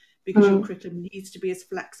possible, because your curriculum needs to be as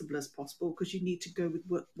flexible as possible, because you need to go with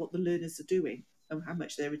what the learners are doing and how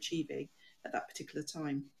much they're achieving at that particular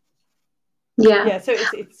time. Yeah. So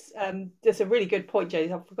it's that's a really good point,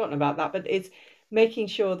 Jane. I've forgotten about that, but it's making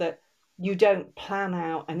sure that you don't plan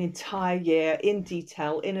out an entire year in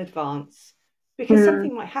detail in advance, because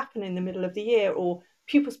something might happen in the middle of the year, or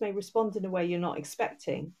pupils may respond in a way you're not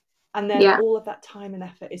expecting, and then all of that time and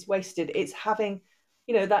effort is wasted. It's having,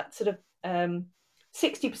 that sort of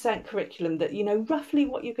 60% curriculum that roughly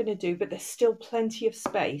what you're going to do, but there's still plenty of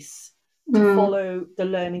space to follow the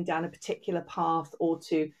learning down a particular path, or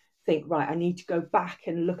to think, right, I need to go back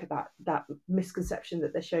and look at that misconception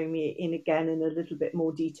that they're showing me in again in a little bit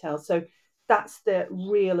more detail. So that's the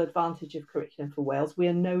real advantage of Curriculum for Wales. We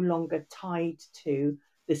are no longer tied to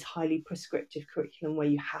this highly prescriptive curriculum where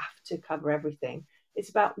you have to cover everything. It's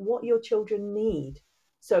about what your children need.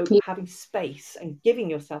 So having space and giving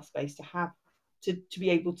yourself space to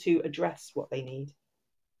be able to address what they need.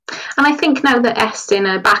 And I think now that Estyn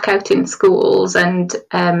are back out in schools and,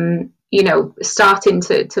 starting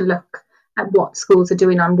to look at what schools are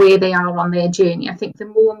doing and where they are on their journey, I think the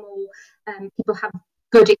more and more people have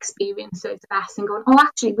good experiences of us and going,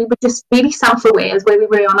 actually, we were just really self-aware as where we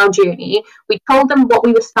were on our journey. We told them what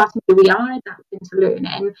we were starting to do. We are adapting to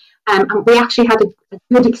learning. And we actually had a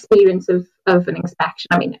good experience of an inspection.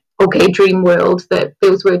 I mean, okay, dream world, that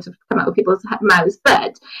those words have come out of people's mouths.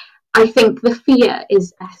 But I think the fear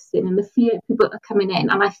is Estyn, and the fear people are coming in.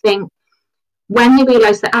 And I think when you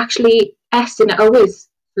realise that actually Estyn are always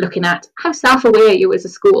looking at how self-aware are you as a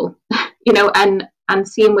school, and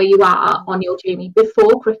seeing where you are on your journey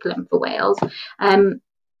before Curriculum for Wales,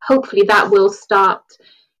 hopefully that will start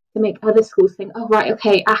to make other schools think, right,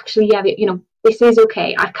 okay, actually, this is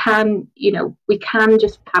okay. I can, we can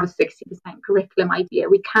just have a 60% curriculum idea.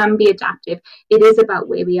 We can be adaptive. It is about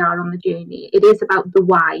where we are on the journey. It is about the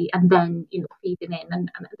why, and then, feeding in. And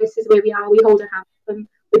this is where we are. We hold our hands and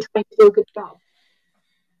we're trying to do a good job.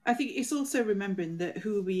 I think it's also remembering that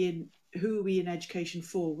who are we in education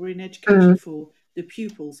for? We're in education for the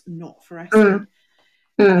pupils, not for Estyn.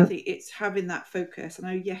 And I think it's having that focus.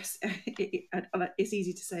 And yes, it's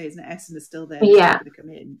easy to say, isn't it? Estyn is still there. Yeah. Going to come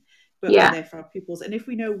in, but we're there for our pupils. And if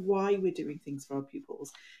we know why we're doing things for our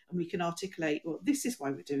pupils, and we can articulate, well, this is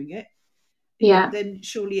why we're doing it. Yeah. then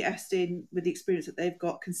surely Estin, with the experience that they've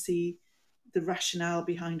got, can see the rationale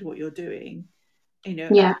behind what you're doing, and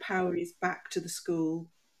the power is back to the school,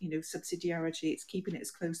 subsidiarity. It's keeping it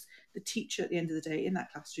as close. The teacher at the end of the day in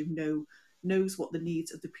that classroom knows what the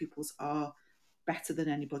needs of the pupils are better than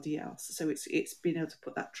anybody else. So it's being able to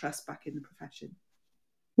put that trust back in the profession.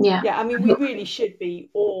 Yeah. I mean, we really should be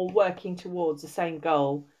all working towards the same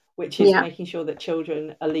goal, which is making sure that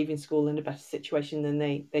children are leaving school in a better situation than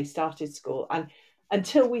they started school. And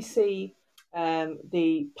until we see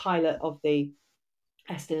the pilot of the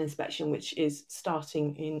Estin inspection, which is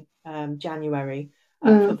starting in January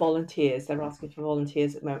for volunteers, they're asking for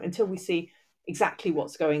volunteers at the moment. Until we see exactly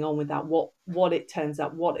what's going on with that, what it turns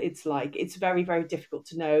up, what it's like, it's very, very difficult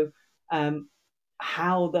to know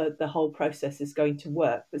how the whole process is going to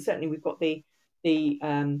work. But certainly we've got the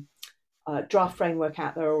draft framework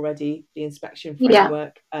out there already, the inspection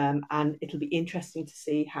framework, and it'll be interesting to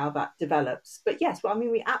see how that develops. But yes, well, I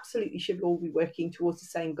mean, we absolutely should all be working towards the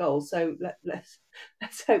same goal. So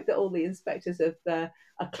let's hope that all the inspectors are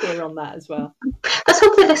clear on that as well. Let's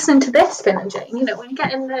hope they're listening to this, Finn and Jane. We're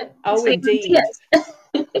getting the indeed.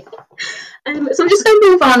 So I'm just going to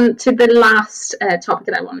move on to the last topic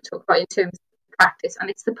that I want to talk about in terms of practice, and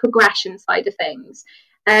it's the progression side of things.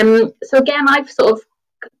 So again, I've sort of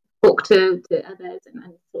talked to others and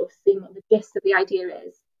sort of seen what the gist of the idea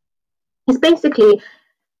is. It's basically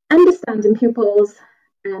understanding pupils,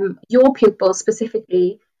 your pupils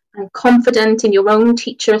specifically, and confident in your own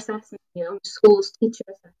teacher assessment, your own school's teacher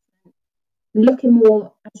assessment, looking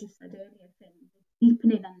more, as you said earlier,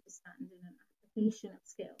 deepening understanding and application of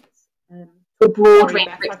skills for a broad range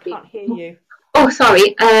of experience. I can't hear you. Oh,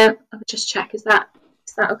 sorry. I'll just check. Is that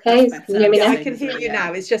okay? Can you hear me now? I can hear you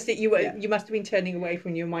now. It's just that you must have been turning away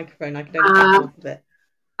from your microphone. I could only get half of it.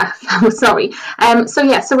 I'm sorry.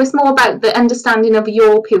 So it's more about the understanding of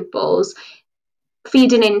your pupils,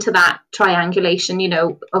 feeding into that triangulation,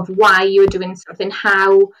 of why you're doing something,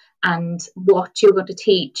 how and what you're going to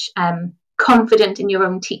teach, confident in your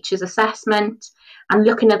own teacher's assessment, and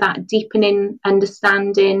looking at that deepening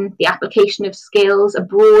understanding, the application of skills, a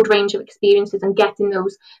broad range of experiences, and getting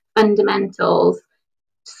those fundamentals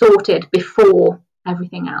sorted before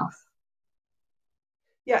everything else.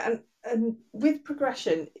 Yeah, and with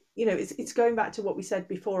progression, it's going back to what we said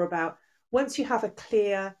before about once you have a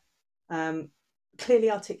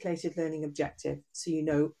clearly articulated learning objective, so you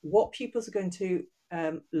know what pupils are going to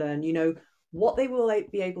learn, what they will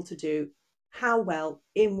be able to do, how well,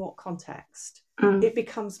 in what context, it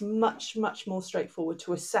becomes much, much more straightforward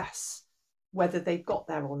to assess whether they've got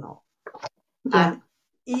there or not. Yeah. And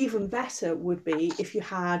even better would be if you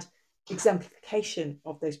had exemplification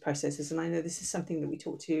of those processes. And I know this is something that we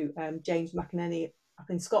talked to James McEnany up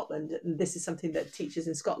in Scotland, and this is something that teachers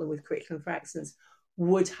in Scotland with Curriculum for Excellence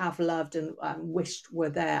would have loved and wished were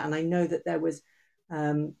there. And I know that there was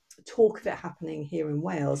talk of it happening here in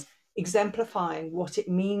Wales, exemplifying what it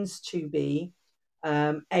means to be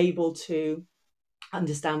able to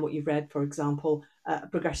understand what you've read, for example,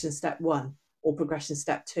 progression step 1 or progression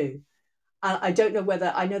step 2. And I don't know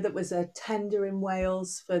whether, I know there was a tender in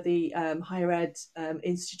Wales for the higher ed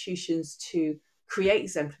institutions to create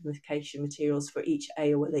exemplification materials for each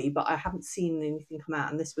A or E, but I haven't seen anything come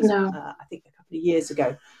out. And this was, I think, a couple of years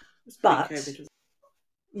ago. But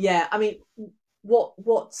yeah, I mean,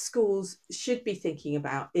 what schools should be thinking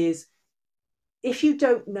about is if you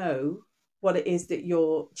don't know what it is that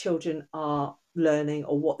your children are learning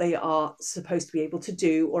or what they are supposed to be able to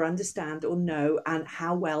do or understand or know and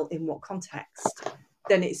how well in what context,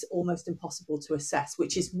 then it's almost impossible to assess,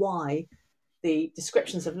 which is why the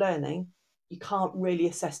descriptions of learning, you can't really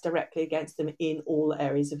assess directly against them in all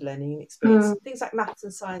areas of learning and experience. Things like maths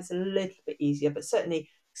and science are a little bit easier, but certainly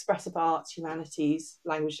expressive arts, humanities,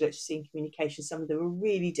 language, literacy and communication, some of them are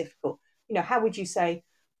really difficult. How would you say,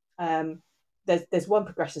 there's one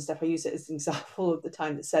progression step, I use it as an example all the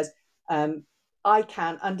time, that says, I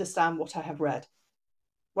can understand what I have read.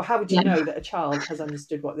 Well, how would you know that a child has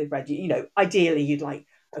understood what they've read? Ideally, you'd like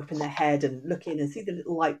open their head and look in and see the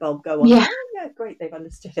little light bulb go on. Yeah. Oh, yeah, great, they've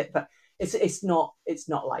understood it. But it's not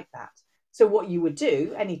like that. So what you would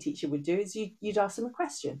do, any teacher would do, is you'd ask them a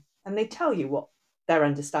question and they tell you what their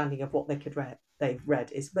understanding of what they've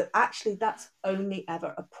read is. But actually, that's only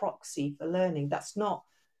ever a proxy for learning. That's not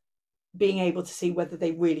being able to see whether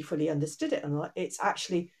they really fully understood it or not. It's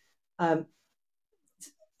actually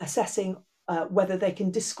assessing whether they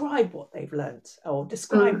can describe what they've learned or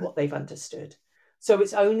describe what they've understood. So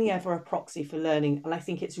it's only ever a proxy for learning. And I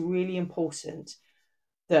think it's really important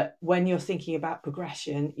that when you're thinking about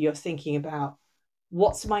progression, you're thinking about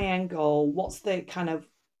what's my end goal, what's the kind of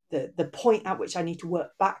the point at which I need to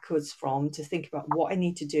work backwards from to think about what I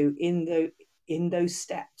need to do in those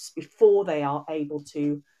steps before they are able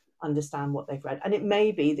to understand what they've read. And it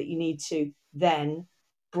may be that you need to then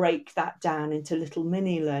break that down into little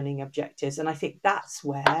mini learning objectives. And I think that's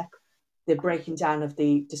where the breaking down of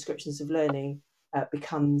the descriptions of learning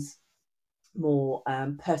becomes more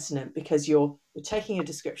pertinent, because you're taking a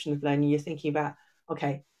description of learning, you're thinking about,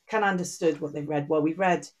 okay, can I understood what they've read? Well, we've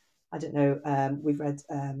read, I don't know, we've read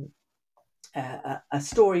a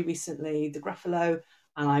story recently, The Gruffalo,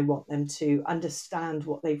 and I want them to understand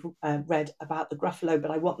what they've read about the Gruffalo,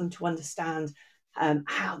 but I want them to understand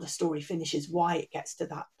how the story finishes, why it gets to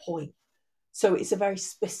that point. So it's a very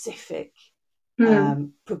specific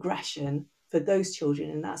progression for those children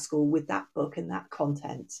in that school with that book and that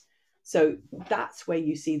content. So that's where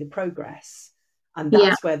you see the progress, and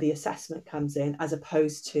that's where the assessment comes in, as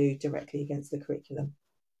opposed to directly against the curriculum.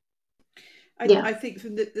 I think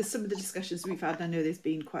from some of the discussions we've had, I know there's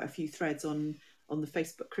been quite a few threads on the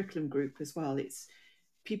Facebook curriculum group as well. It's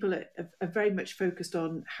people are very much focused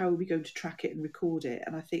on how are we going to track it and record it,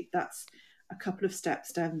 and I think that's a couple of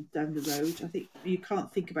steps down the road. I think you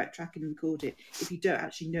can't think about tracking and record it if you don't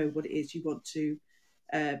actually know what it is you want to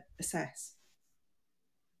assess.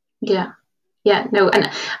 No, and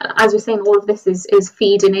as we're saying, all of this is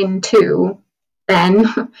feeding into then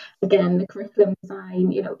again the curriculum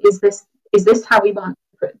design. Is this how we want?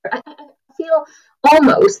 I feel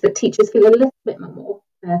almost that teachers feel a little bit more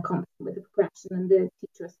confident with the progression and the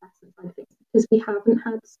teacher assessment side of things, because we haven't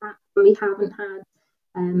had stats and we haven't had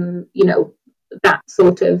that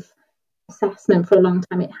sort of assessment for a long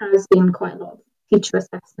time. It has been quite a lot of teacher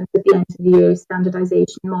assessments at the end of the year,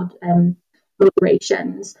 standardisation,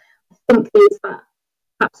 moderations. I think there's that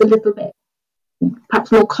perhaps a little bit,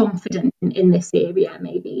 perhaps more confident in this area,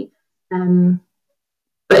 maybe.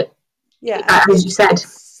 But as you said,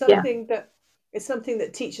 it's something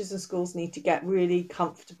that teachers and schools need to get really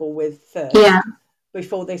comfortable with first,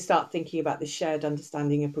 before they start thinking about the shared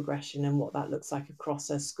understanding of progression and what that looks like across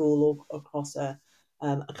a school or across a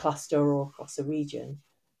cluster or across a region.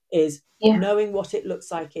 Is knowing what it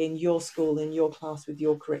looks like in your school, in your class, with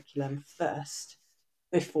your curriculum first,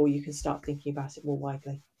 before you can start thinking about it more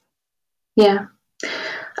widely.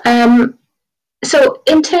 So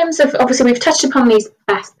in terms of, obviously we've touched upon these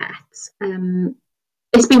best bets.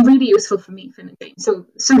 It's been really useful for me, Finn and James. So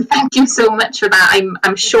thank you so much for that.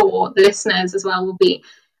 I'm sure the listeners as well will be.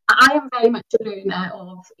 I am very much a learner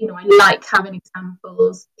of, I like having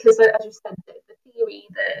examples, because as you said, the theory,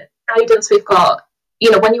 the guidance we've got,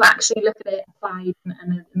 when you actually look at it applied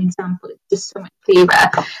and an example, it's just so much clearer.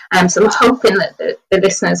 So I'm hoping that the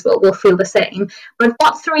listeners will feel the same. But I've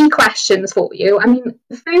got 3 questions for you. I mean,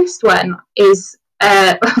 the first one is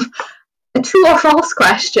a true or false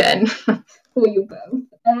question for you both.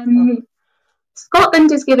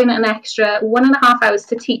 Scotland is giving an extra 1.5 hours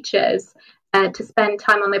to teachers to spend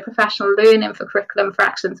time on their professional learning for curriculum for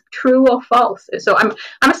actions. True or false? So I'm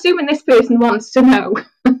assuming this person wants to know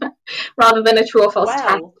rather than a true or false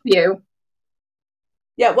test view.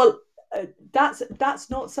 Yeah, well, that's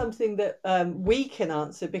not something that we can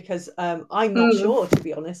answer, because I'm not sure, to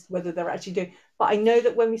be honest, whether they're actually doing. But I know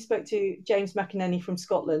that when we spoke to James McInerney from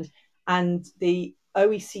Scotland and the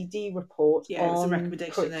OECD report on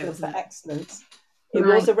curriculum for excellence, it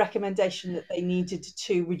was a recommendation that they needed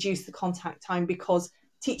to reduce the contact time, because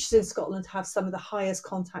teachers in Scotland have some of the highest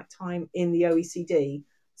contact time in the OECD.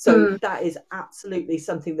 So that is absolutely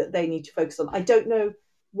something that they need to focus on. I don't know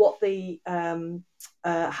what the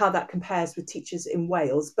how that compares with teachers in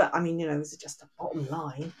Wales, but I mean, it's just a bottom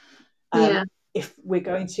line. If we're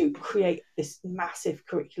going to create this massive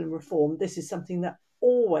curriculum reform, this is something that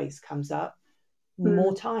always comes up.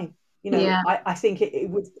 More time. I think it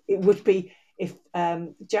would be if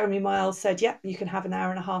Jeremy Miles said, you can have an hour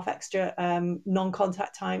and a half extra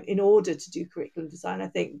non-contact time in order to do curriculum design.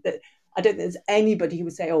 I don't think there's anybody who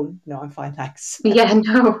would say, oh no, I'm fine, thanks.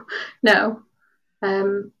 No.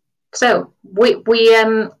 So we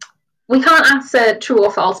can't answer true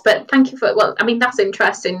or false, but thank you for. Well, I mean, that's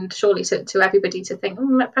interesting, surely, to everybody to think.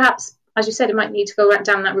 Perhaps, as you said, it might need to go right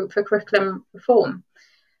down that route for curriculum reform.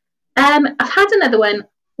 I've had another one.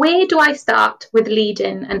 Where do I start with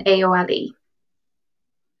leading an AOLE?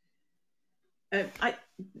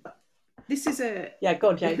 This is a go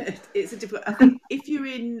on, Jane. It's a difficult. I think if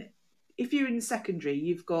you're in secondary,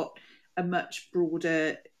 you've got a much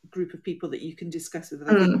broader group of people that you can discuss with. And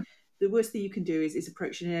I think the worst thing you can do is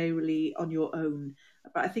approach an AOLE on your own.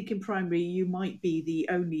 But I think in primary, you might be the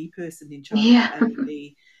only person in charge of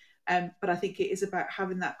AOLE. But I think it is about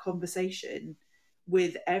having that conversation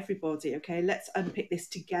with everybody. Okay, let's unpick this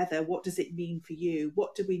together. What does it mean for you?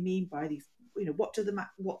 What do we mean by these? What do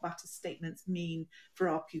what matter statements mean for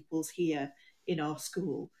our pupils here in our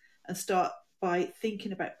school? And start by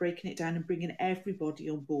thinking about breaking it down and bringing everybody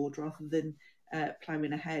on board rather than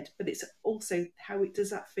ploughing ahead. But it's also how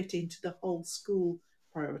does that fit into the whole school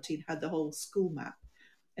priority and how the whole school map.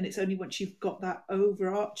 And it's only once you've got that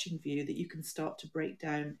overarching view that you can start to break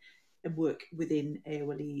down and work within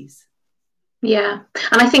AOLEs. Yeah,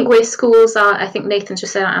 and I think where schools are, I think Nathan's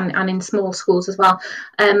just said that, and in small schools as well,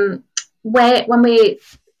 where when we're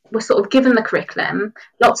sort of given the curriculum,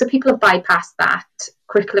 lots of people have bypassed that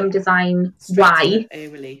curriculum design why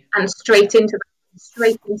and straight into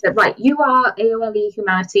right, you are AOLE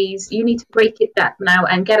Humanities, you need to break it down now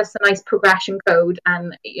and get us a nice progression code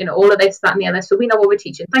and all of this, that and the other, so we know what we're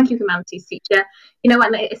teaching. Thank you, Humanities teacher.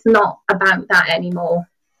 And it's not about that anymore.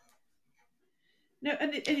 No,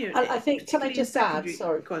 and I think, can I just add,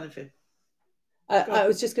 sorry. Go on, I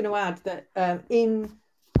was just going to add that in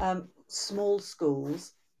small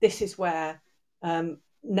schools, this is where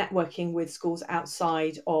networking with schools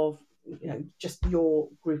outside of just your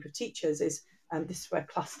group of teachers is, this is where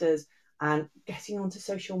clusters and getting onto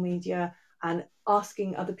social media and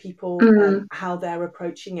asking other people how they're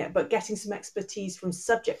approaching it, but getting some expertise from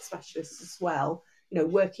subject specialists as well,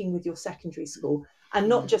 working with your secondary school and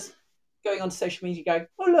not just going on social media going,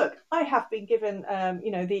 oh, look, I have been given,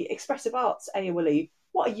 the expressive arts AOLE.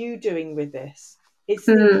 What are you doing with this? It's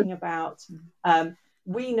thinking about,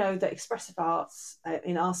 we know that expressive arts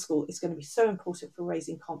in our school is going to be so important for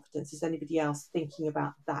raising confidence as anybody else thinking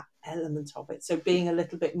about that element of it. So being a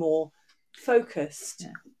little bit more focused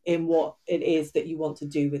in what it is that you want to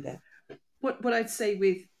do with it. What I'd say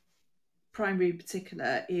with primary in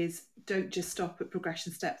particular is don't just stop at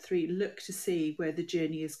progression step 3. Look to see where the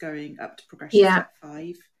journey is going up to progression step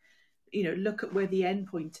 5. Look at where the end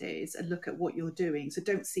point is and look at what you're doing. So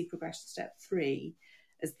don't see progression step 3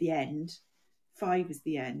 as the end. 5 is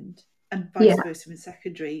the end, and vice versa in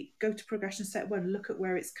secondary. Go to progression step 1, look at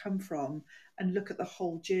where it's come from and look at the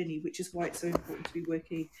whole journey, which is why it's so important to be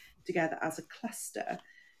working together as a cluster,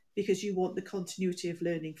 because you want the continuity of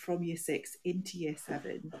learning from year 6 into year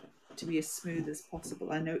 7 to be as smooth as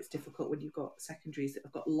possible. I know it's difficult when you've got secondaries that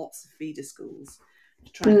have got lots of feeder schools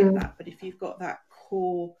to try and get that, but if you've got that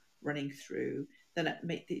core running through, then it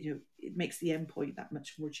makes the end point that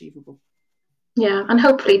much more achievable. Yeah, and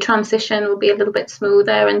hopefully transition will be a little bit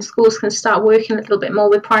smoother and schools can start working a little bit more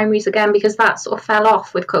with primaries again, because that sort of fell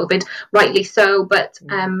off with COVID, rightly so. But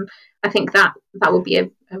I think that will be a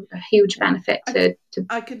huge benefit to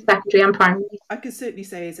secondary and primary. I can certainly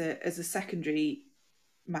say as a secondary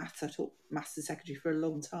maths, I taught maths in secondary for a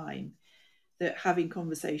long time, that having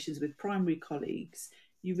conversations with primary colleagues,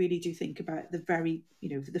 you really do think about the very,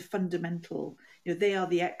 the fundamental, they are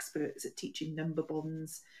the experts at teaching number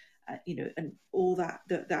bonds, and all that,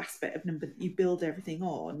 the aspect of number that you build everything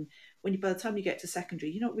on. By the time you get to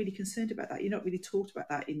secondary, you're not really concerned about that. You're not really taught about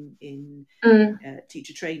that in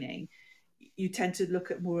teacher training. You tend to look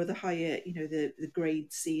at more of the higher, the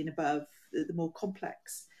grade C and above, the more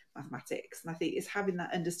complex mathematics. And I think it's having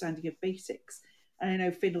that understanding of basics. And I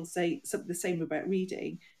know Finn will say something the same about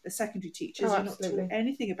reading. As secondary teachers, you're not taught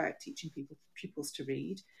anything about teaching pupils to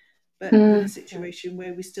read, but we're in a situation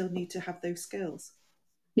where we still need to have those skills.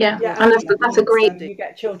 Yeah, and that's a great. You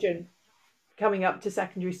get children coming up to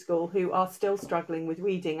secondary school who are still struggling with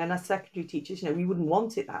reading, and as secondary teachers, we wouldn't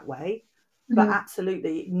want it that way, but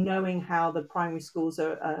absolutely knowing how the primary schools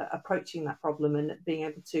are approaching that problem and being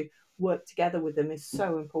able to work together with them is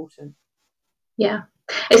so important. Yeah,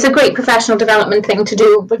 it's a great professional development thing to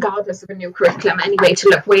do, regardless of a new curriculum anyway, to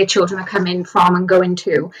look where children are coming from and going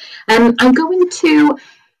to. I'm going to.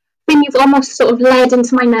 You've almost sort of led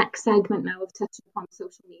into my next segment now of touching upon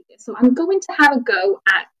social media. So I'm going to have a go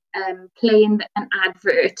at playing an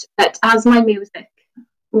advert, but as my music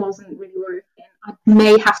wasn't really working, I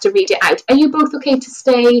may have to read it out. Are you both okay to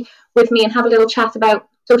stay with me and have a little chat about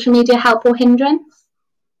social media help or hindrance?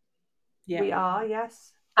 Yeah. We are,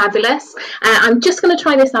 yes. Fabulous. I'm just going to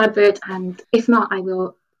try this advert, and if not, I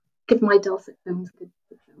will give my dulcet tones a good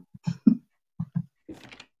show.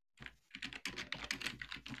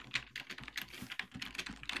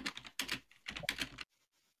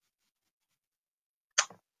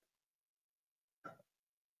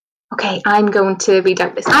 Okay, I'm going to read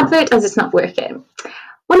out this advert as it's not working.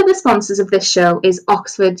 One of the sponsors of this show is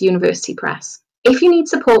Oxford University Press. If you need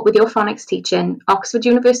support with your phonics teaching, Oxford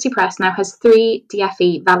University Press now has 3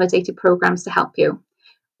 DFE validated programs to help you.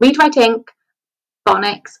 Read Write Inc,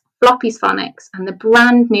 Phonics, Floppy's Phonics, and the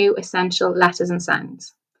brand new essential Letters and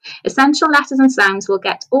Sounds. Essential Letters and Sounds will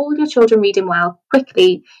get all your children reading well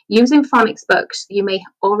quickly using phonics books you may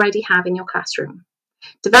already have in your classroom.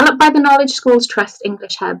 Developed by the Knowledge Schools Trust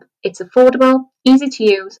English Hub, it's affordable, easy to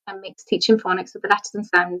use, and makes teaching phonics with the letters and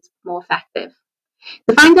sounds more effective.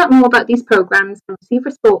 To find out more about these programs and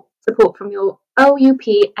receive support from your OUP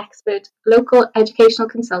expert local educational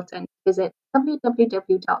consultant, visit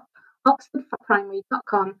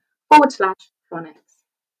www.oxfordprimary.com/phonics.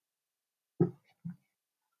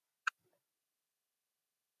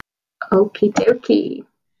 Okie dokie.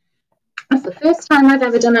 That's the first time I've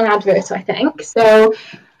ever done an advert, I think. So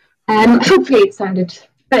hopefully it sounded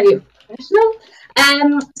very professional.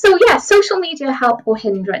 So yeah, social media help or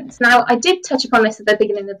hindrance. Now, I did touch upon this at the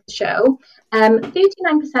beginning of the show.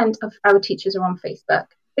 39% of our teachers are on Facebook,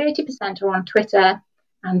 30% are on Twitter,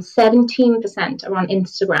 and 17% are on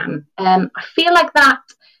Instagram. I feel like that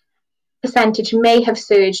percentage may have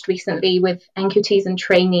surged recently with NQTs and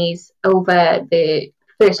trainees over the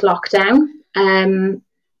first lockdown.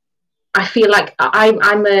 I feel like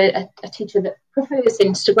I'm a teacher that prefers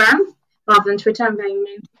Instagram rather than Twitter. I'm very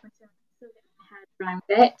new to Twitter. I'm still getting my head around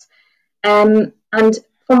it. And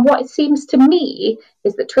from what it seems to me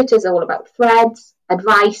is that Twitter is all about threads,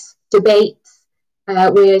 advice, debates,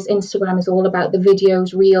 whereas Instagram is all about the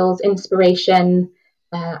videos, reels, inspiration,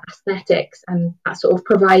 aesthetics, and that sort of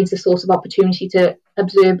provides a source of opportunity to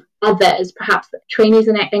observe others, perhaps that trainees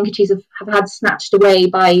and NQTs have had snatched away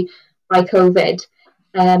by COVID.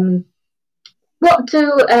 What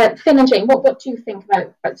do Finn and Jane? What do you think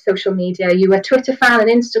about social media? Are you a Twitter fan, an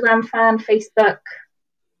Instagram fan, Facebook?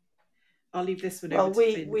 I'll leave this one over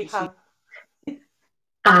to Finn. We have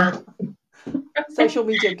social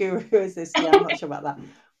media guru is this. Yeah, I'm not sure about that,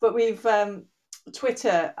 but we've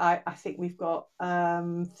Twitter. I think we've got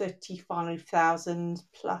 35,000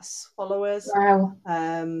 plus followers. Wow.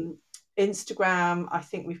 Instagram, I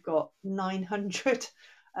think we've got 900.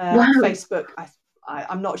 Wow. Facebook,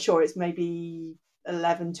 I'm not sure. It's maybe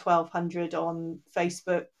 1,100 on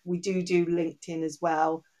Facebook. We do LinkedIn as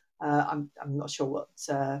well. I'm not sure what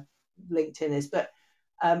LinkedIn is, but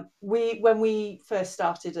when we first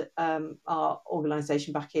started our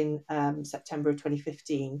organisation back in September of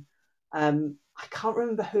 2015, I can't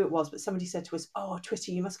remember who it was, but somebody said to us, "Oh,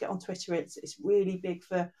 Twitter, you must get on Twitter. It's really big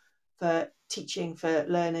for teaching, for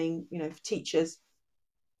learning, for teachers."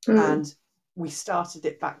 And we started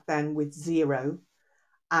it back then with 0,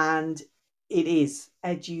 and it is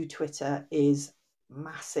Twitter is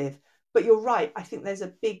massive. But you're right. I think there's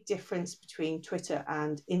a big difference between Twitter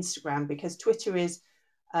and Instagram, because Twitter is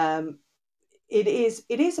it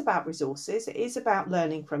is about resources. It is about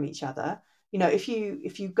learning from each other.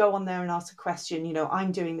 If you go on there and ask a question,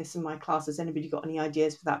 I'm doing this in my class. Has anybody got any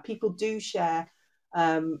ideas for that? People do share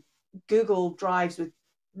Google Drives with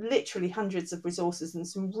literally hundreds of resources and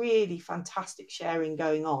some really fantastic sharing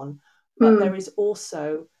going on. But there is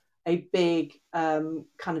also a big kind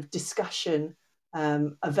of discussion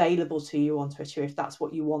available to you on Twitter if that's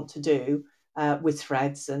what you want to do, with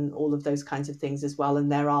threads and all of those kinds of things as well.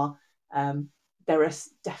 And there are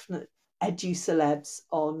definite edu celebs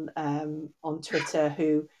on Twitter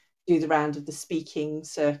who do the round of the speaking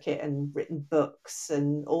circuit and written books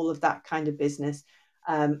and all of that kind of business.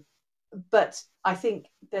 But I think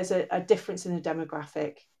there's a difference in the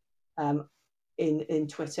demographic in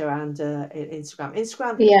Twitter and in Instagram.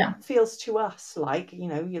 Instagram feels to us like,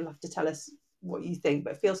 you'll have to tell us what you think,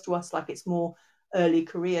 but it feels to us like it's more early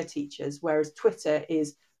career teachers, whereas Twitter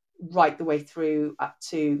is right the way through up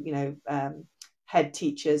to, head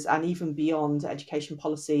teachers and even beyond education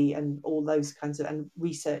policy and all those kinds of, and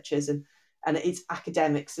researchers and it's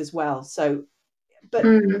academics as well. So, but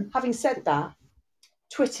having said that,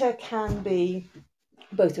 Twitter can be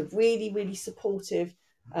both a really, really supportive,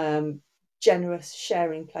 generous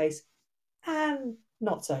sharing place and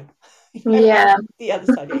not so. Yeah. The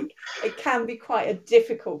other side, it can be quite a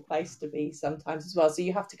difficult place to be sometimes as well. So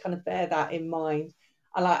you have to kind of bear that in mind.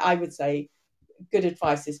 And I would say good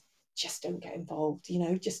advice is just don't get involved,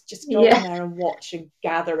 just go on there and watch and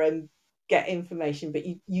gather and get information, but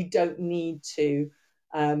you don't need to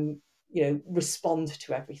respond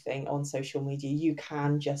to everything on social media. You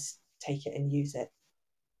can just take it and use it.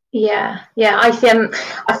 Yeah. I think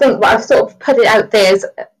what I've sort of put it out there is,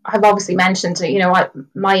 I've obviously mentioned,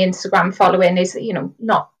 my Instagram following is,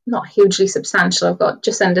 not hugely substantial. I've got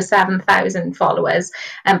just under 7,000 followers,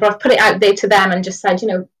 but I've put it out there to them and just said,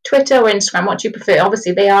 Twitter or Instagram, what do you prefer?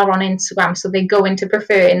 Obviously, they are on Instagram, so they go in to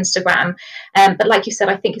prefer Instagram. But like you said,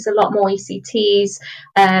 I think it's a lot more ECTs,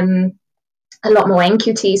 a lot more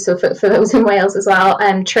NQTs, so for those in Wales as well,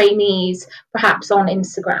 trainees perhaps on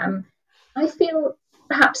Instagram. I feel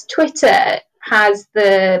perhaps Twitter has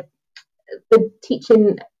the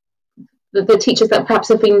teaching, the teachers that perhaps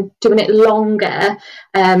have been doing it longer,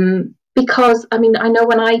 because I mean, I know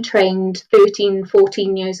when I trained 13,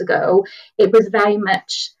 14 years ago, it was very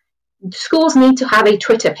much schools need to have a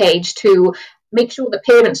Twitter page to make sure that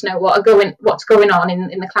parents know what's going on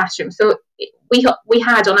in the classroom. So we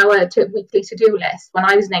had on our weekly to-do list when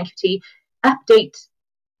I was in NQT, update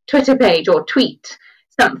Twitter page or tweet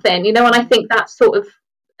something, and I think that's sort of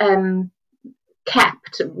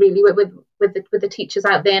kept really with the teachers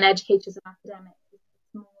out there and educators and academics.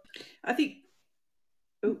 I think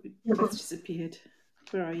that's disappeared.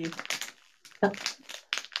 Where are you?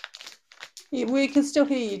 We can still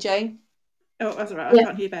hear you, Jane. Oh, that's all right. I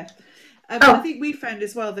can't hear Beth. I think we found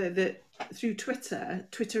as well that through Twitter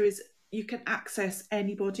is you can access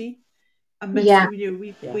anybody. And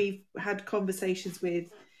we've had conversations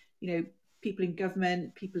with, people in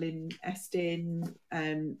government, people in Estin,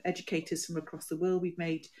 educators from across the world. We've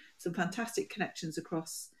made some fantastic connections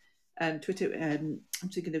across Twitter. I'm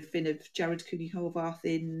thinking of Jared Cooney Horvath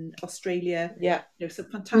in Australia. Yeah, some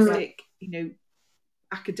fantastic,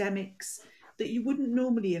 academics that you wouldn't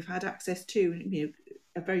normally have had access to.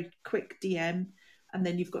 A very quick DM, and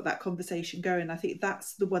then you've got that conversation going. I think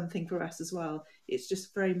that's the one thing for us as well. It's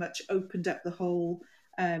just very much opened up the whole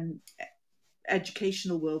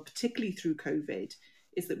educational world, particularly through COVID,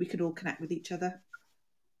 is that we can all connect with each other.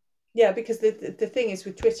 Yeah, because the thing is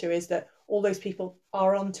with Twitter is that all those people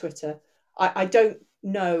are on Twitter. I don't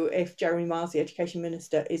know if Jeremy Miles, the Education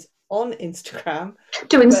Minister, is on Instagram.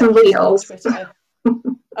 Doing some reels.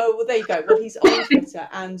 Oh, well, there you go. Well, he's on Twitter,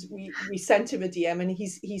 and we sent him a DM, and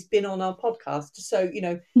he's been on our podcast. So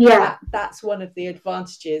that's one of the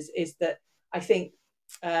advantages, is that I think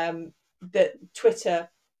that Twitter,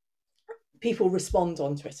 people respond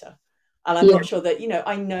on Twitter, and I'm not sure that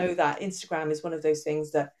I know that Instagram is one of those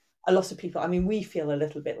things that a lot of people. I mean, we feel a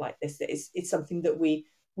little bit like this. That it's something that we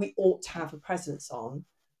ought to have a presence on.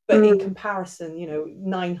 But in comparison,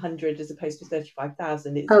 900 as opposed to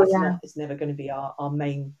 35,000, it's never going to be our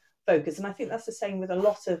main focus. And I think that's the same with a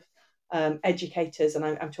lot of educators, and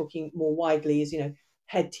I'm talking more widely as,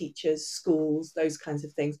 head teachers, schools, those kinds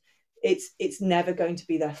of things. It's never going to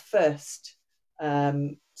be their first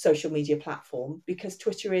social media platform, because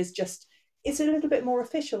Twitter is it's a little bit more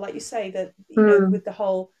official, like you say, that, with the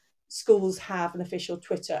whole schools have an official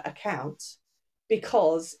Twitter account,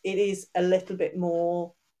 because it is a little bit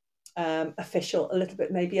more official,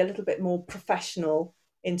 maybe a little bit more professional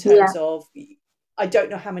in terms of, I don't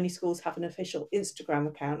know how many schools have an official Instagram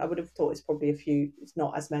account. I would have thought it's probably a few, it's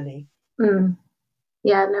not as many.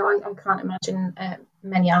 Yeah, no, I can't imagine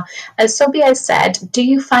many are. As Sophia has said, do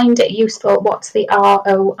you find it useful? What's the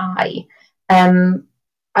ROI? I'm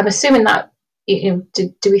assuming that, do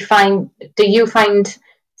you find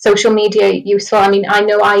social media useful? I mean, I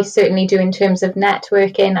know I certainly do in terms of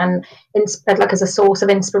networking and like as a source of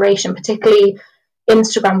inspiration, particularly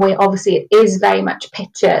Instagram, where obviously it is very much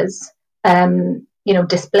pictures,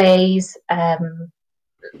 displays,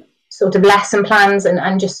 sort of lesson plans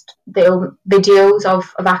and just the videos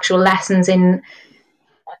of actual lessons in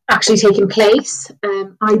actually taking place.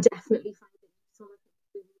 I definitely find it some of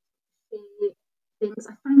the things.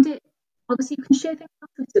 I find it, obviously you can share things on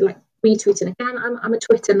Twitter, like retweeting. Again, I'm a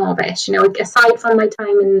Twitter novice, aside from my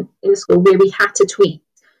time in school where we had to tweet.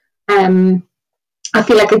 I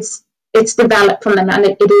feel like it's developed from them, and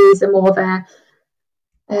it is a more of a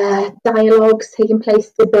dialogues taking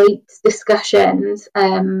place, debates, discussions,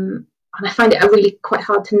 and I find it really quite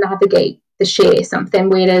hard to navigate the share something,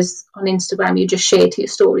 whereas on Instagram you just share to your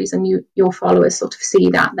stories and your followers sort of see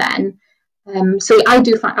that then. So I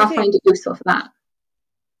find it useful for that.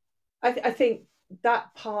 I think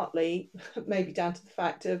that partly may be down to the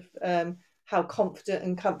fact of how confident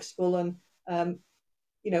and comfortable and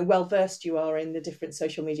well versed you are in the different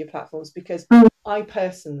social media platforms, because I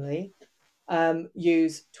personally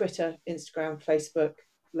use Twitter, Instagram, Facebook,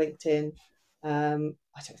 LinkedIn.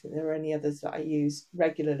 I don't think there are any others that I use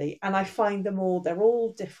regularly, and I find they're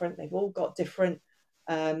all different. They've all got different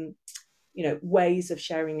ways of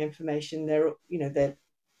sharing information. They're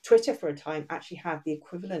Twitter for a time actually had the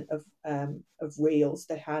equivalent of reels.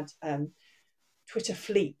 They had Twitter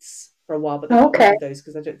fleets for a while, but they got rid of those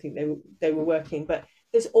because I don't think they were working. But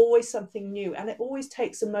there's always something new, and it always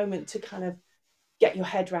takes a moment to kind of get your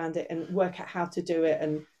head around it and work out how to do it,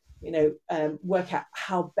 and work out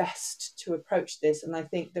how best to approach this. And I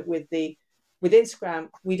think that with Instagram,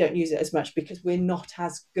 we don't use it as much because we're not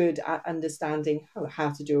as good at understanding how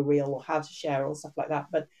to do a reel or how to share or stuff like that.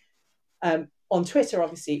 But on Twitter,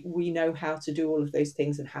 obviously, we know how to do all of those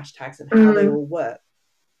things and hashtags and how they all work.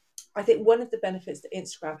 I think one of the benefits that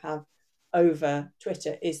Instagram have over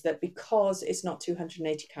Twitter is that because it's not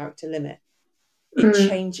 280 character limit, it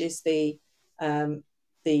changes the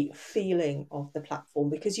feeling of the platform,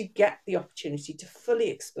 because you get the opportunity to fully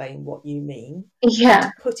explain what you mean, and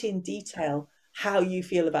to put in detail how you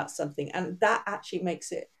feel about something, and that actually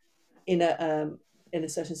makes it in a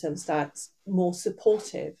certain circumstance more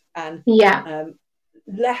supportive and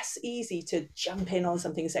less easy to jump in on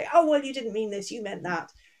something and say, oh well, you didn't mean this, you meant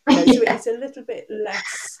that, so it's a little bit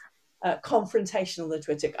less confrontational than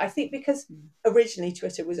Twitter, I think, because originally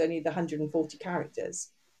Twitter was only the 140 characters.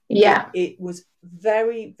 It was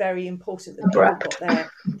very, very important that people got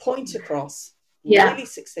their point across really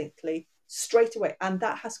succinctly straight away, and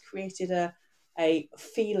that has created a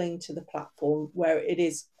feeling to the platform where it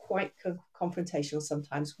is quite confrontational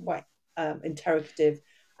sometimes, quite interrogative,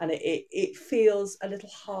 and it feels a little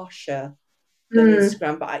harsher than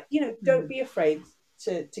Instagram. But don't be afraid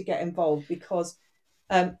to get involved, because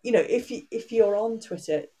if you're on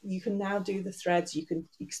Twitter, you can now do the threads, you can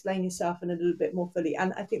explain yourself in a little bit more fully,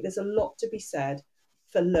 and I think there's a lot to be said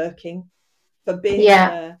for lurking, for being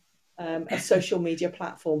on a social media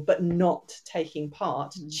platform but not taking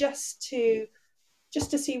part, just to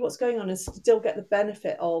see what's going on and still get the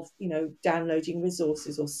benefit of downloading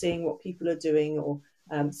resources or seeing what people are doing, or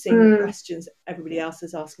seeing the questions everybody else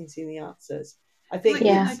is asking, seeing the answers. I think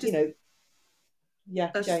I was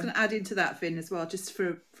just going to add into that, Finn, as well, just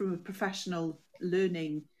from a professional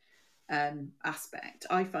learning aspect.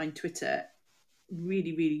 I find Twitter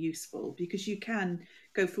really, really useful, because you can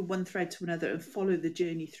go from one thread to another and follow the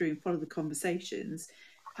journey through and follow the conversations,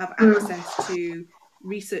 have access to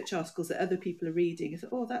research articles that other people are reading. I thought,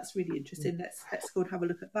 oh, that's really interesting. Let's go and have a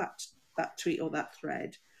look at that tweet or that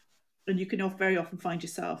thread. And you can very often find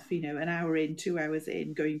yourself, an hour in, 2 hours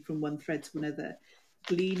in, going from one thread to another,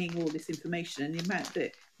 gleaning all this information. And the amount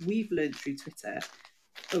that we've learned through Twitter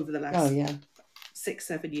over the last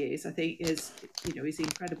 6-7 years, I think is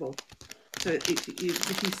incredible. So if you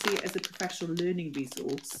see it as a professional learning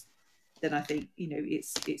resource, then I think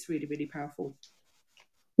it's really, really powerful.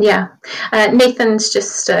 Yeah, Nathan's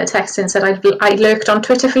just texted and said I lurked on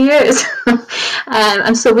Twitter for years,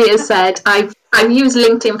 and Sylvia said I've used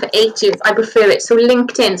LinkedIn for 8 years. I prefer it. So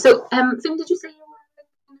LinkedIn. So Finn, did you say you were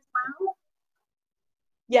on LinkedIn as well?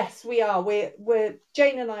 Yes, we are. We're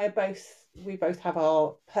Jane and I we both have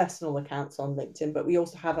our personal accounts on LinkedIn, but we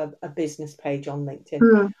also have a business page on LinkedIn.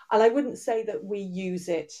 And I wouldn't say that we use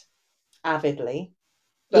it avidly,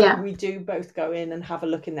 but we do both go in and have a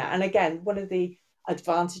look in there. And again, one of the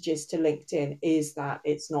advantages to LinkedIn is that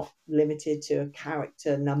it's not limited to a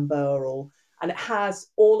character number, and it has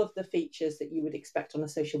all of the features that you would expect on a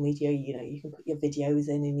social media. You can put your videos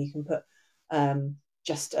in, and you can put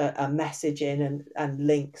just a message in, and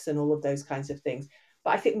links and all of those kinds of things.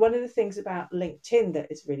 But I think one of the things about LinkedIn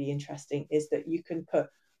that is really interesting is that you can put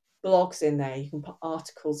blogs in there, you can put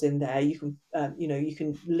articles in there, you can you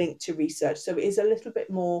can link to research. So it is a little bit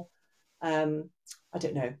more I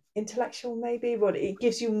don't know, intellectual maybe, but it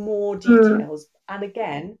gives you more details. And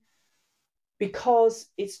again, because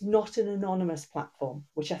it's not an anonymous platform,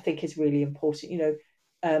 which I think is really important.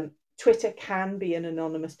 Twitter can be an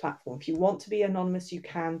anonymous platform. If you want to be anonymous, you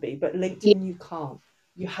can be, but LinkedIn you can't.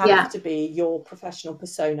 You have to be your professional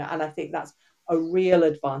persona, and I think that's a real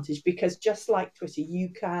advantage, because just like Twitter, you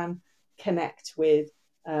can connect with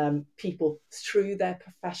people through their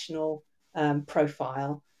professional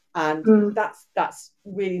profile, and that's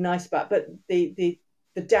really nice about it. But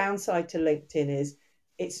the downside to LinkedIn is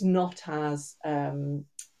it's not as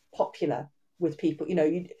popular with people.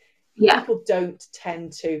 People don't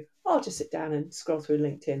tend to, I'll just sit down and scroll through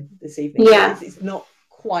LinkedIn this evening. It's not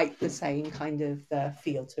quite the same kind of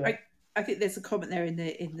feel to it. I think there's a comment there in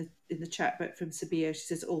the chat, but from Sabia, she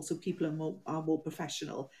says also people are more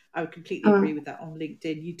professional. I would completely agree with that. On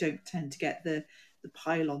LinkedIn, you don't tend to get the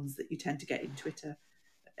pylons that you tend to get in Twitter.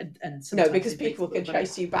 And no, because people can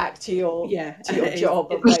trace you back to your job.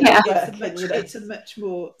 It's a much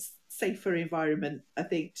more safer environment, I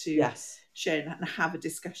think, to share and have a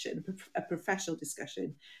discussion, a professional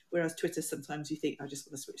discussion. Whereas Twitter, sometimes you think, I just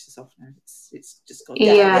want to switch this off now. It's just gone.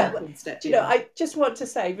 One step. I just want to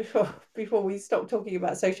say before we stop talking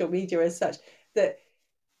about social media as such, that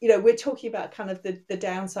we're talking about kind of the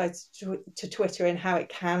downsides to Twitter and how it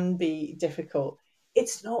can be difficult.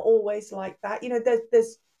 It's not always like that.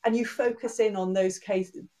 There's and you focus in on those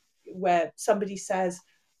cases where somebody says,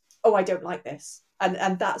 oh, I don't like this.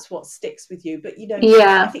 And that's what sticks with you. But,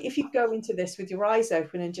 I think if you go into this with your eyes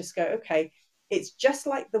open and just go, okay, it's just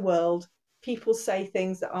like the world. People say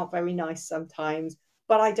things that aren't very nice sometimes.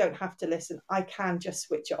 but I don't have to listen. I can just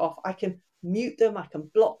switch it off. I can mute them, I can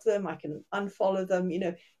block them, I can unfollow them.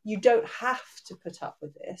 You don't have to put up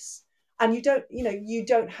with this. And you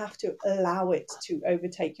don't have to allow it to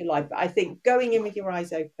overtake your life. But I think going in with your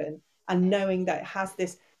eyes open and knowing that it has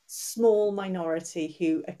this small minority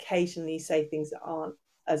who occasionally say things that aren't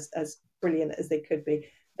as brilliant as they could be,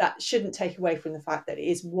 that shouldn't take away from the fact that it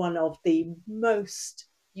is one of the most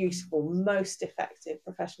useful, most effective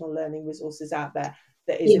professional learning resources out there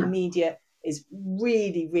that is immediate, is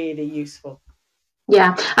really, really useful.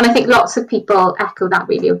 Yeah, and I think lots of people echo that,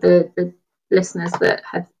 really, of the listeners that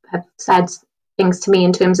have said things to me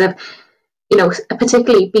in terms of,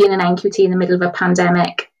 particularly being an NQT in the middle of a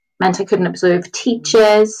pandemic meant I couldn't observe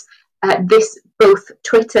teachers. Both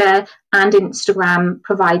Twitter and Instagram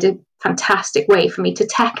provide a fantastic way for me to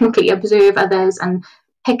technically observe others and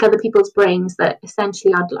pick other people's brains that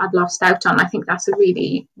essentially I'd lost out on. I think that's a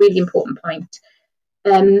really, really important point.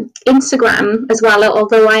 Instagram as well,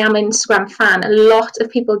 although I am an Instagram fan, a lot of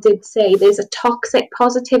people did say there's a toxic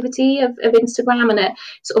positivity of Instagram, and a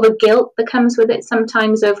sort of a guilt that comes with it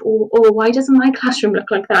sometimes of, why doesn't my classroom look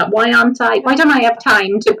like that? Why don't I have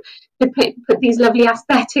time to put these lovely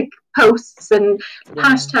aesthetic posts and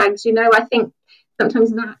hashtags? I think sometimes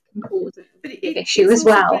that can cause a big issue as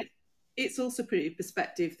well. It's also pretty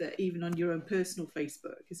perspective that even on your own personal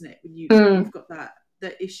Facebook, isn't it? When you've got that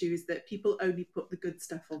issue is that people only put the good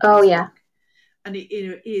stuff on Facebook. Yeah. And it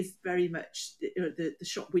is very much the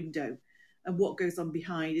shop window, and what goes on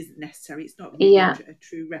behind isn't necessary. It's not really a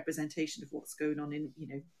true representation of what's going on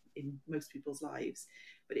in most people's lives.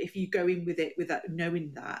 But if you go in with it, with that,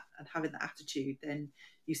 knowing that and having that attitude, then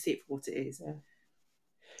you see it for what it is.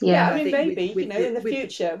 Yeah. I mean, maybe in the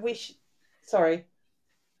future we should. Sorry,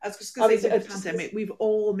 I was just going to say, with the pandemic, we've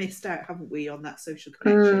all missed out, haven't we, on that social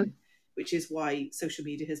connection, which is why social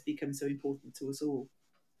media has become so important to us all.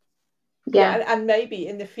 Yeah, and maybe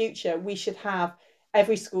in the future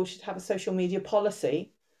every school should have a social media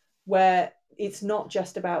policy where it's not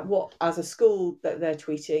just about what as a school that they're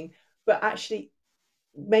tweeting, but actually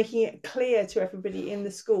making it clear to everybody in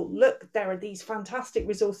the school, look, there are these fantastic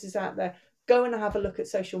resources out there. Go and have a look at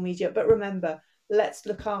social media. But remember, let's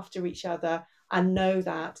look after each other and know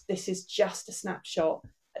that this is just a snapshot,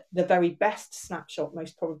 the very best snapshot,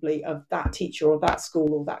 most probably, of that teacher or that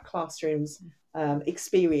school or that classroom's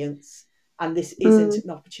experience. And this isn't an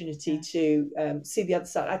opportunity to see the other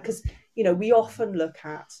side. Because, we often look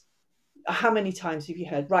at, how many times have you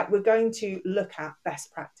heard, right, we're going to look at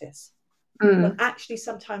best practice. But actually,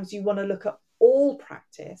 sometimes you want to look at all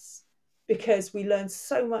practice, because we learn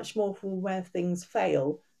so much more from where things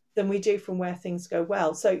fail than we do from where things go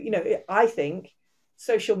well. So, I think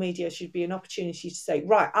social media should be an opportunity to say,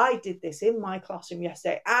 right, I did this in my classroom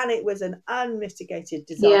yesterday and it was an unmitigated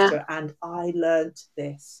disaster and I learned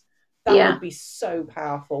this. That would be so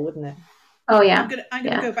powerful, wouldn't it? Oh, yeah. I'm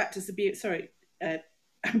going to go back to Sabir. Sorry,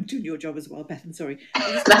 I'm doing your job as well, Beth. I'm sorry.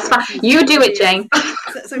 That's fine. You do it, Jane.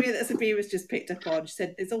 Something that Sabir has just picked up on. She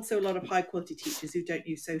said there's also a lot of high quality teachers who don't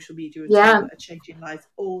use social media at all, that are changing lives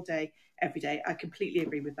all day, every day. I completely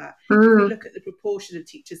agree with that. If we look at the proportion of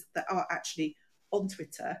teachers that are actually on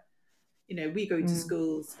Twitter, we go into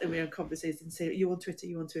schools and we're in conversations and say, "Are you on Twitter?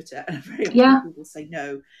 You on Twitter?" And very often people will say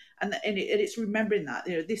no. And it's remembering that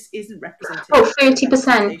this isn't representation.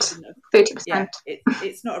 30%. 30%. Yeah,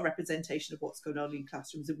 it's not a representation of what's going on in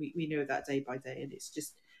classrooms, and we know that day by day. And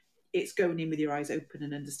it's going in with your eyes open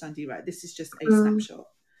and understanding. Right, this is just a snapshot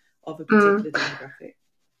of a particular demographic.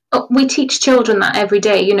 We teach children that every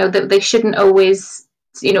day. That they shouldn't always.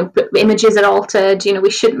 Images are altered.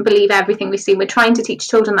 We shouldn't believe everything we see. We're trying to teach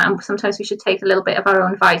children that, and sometimes we should take a little bit of our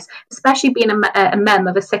own advice, especially being a mum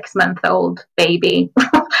of a 6-month-old baby.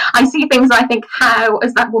 I see things and I think, how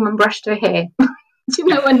has that woman brushed her hair?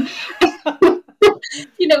 And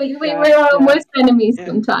we're our own worst enemies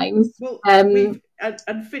sometimes. Well,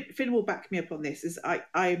 and Finn will back me up on this. Is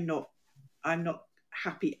I'm not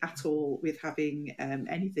happy at all with having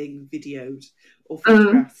anything videoed or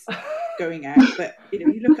photographs going out. But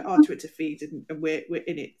you look at our Twitter feed, and we're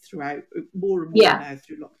in it throughout, more and more now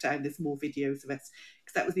through lockdown. There's more videos of us,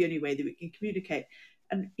 because that was the only way that we can communicate.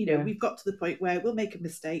 And we've got to the point where we'll make a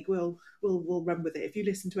mistake, we'll run with it. If you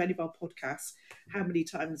listen to any of our podcasts, how many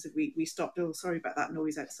times have we stopped? Oh, sorry about that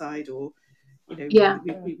noise outside, or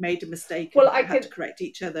we made a mistake. Well, I had to correct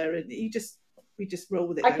each other, and we just roll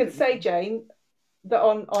with it. I could say, Jane, that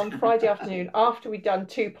on Friday afternoon, after we'd done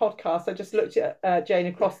 2 podcasts, I just looked at Jane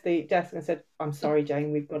across the desk and said, "I'm sorry,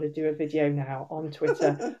 Jane, we've got to do a video now on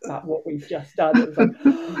Twitter about what we've just done." It was like,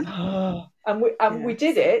 and we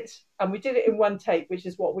did it in one take, which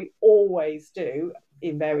is what we always do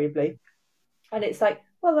invariably. And it's like,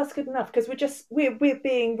 well, that's good enough, because we're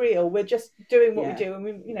being real. We're just doing what we do, and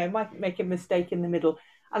we might make a mistake in the middle.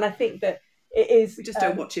 And I think that it is. We just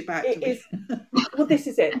don't watch it back. It is. Well, this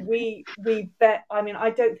is it. We bet. I mean,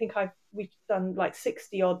 I don't think we've done like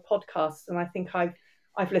 60 odd podcasts, and I think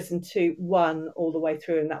I've listened to one all the way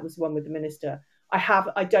through, and that was the one with the minister.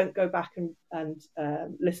 I don't go back and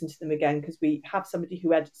listen to them again, because we have somebody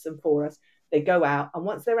who edits them for us. They go out, and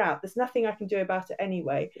once they're out, there's nothing I can do about it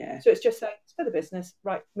anyway. Yeah. So it's just saying, it's for the business,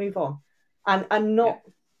 right? Move on, and not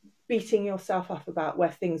beating yourself up about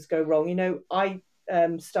where things go wrong. I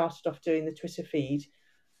started off doing the Twitter feed,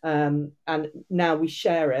 and now we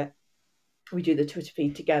share it. We do the Twitter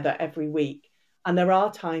feed together every week, and there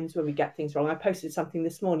are times where we get things wrong. I posted something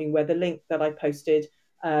this morning where the link that I posted,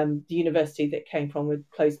 the university that came from, would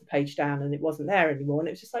close the page down, and it wasn't there anymore. And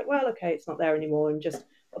it was just like, well, okay, it's not there anymore, and just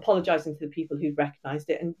apologising to the people who'd recognised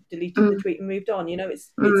it and deleted the tweet and moved on.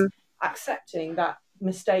 It's accepting that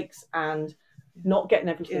mistakes and not getting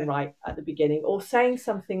everything right at the beginning, or saying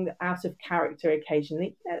something out of character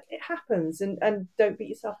occasionally. It happens, and don't beat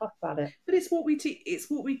yourself up about it. But it's what we teach. It's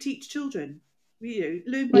what we teach children.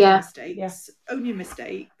 Learn by your mistakes, own your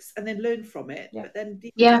mistakes, and then learn from it. But then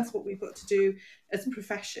that's what we've got to do as a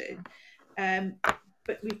profession.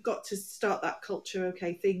 But we've got to start that culture.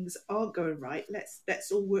 Okay, things aren't going right.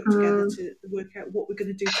 Let's all work together to work out what we're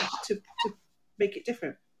going to do to make it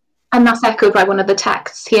different. And that's echoed by one of the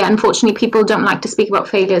texts here. Unfortunately, people don't like to speak about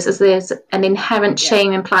failures, as there's an inherent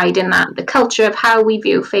shame implied in that. The culture of how we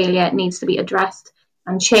view failure needs to be addressed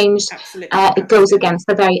and changed. It goes against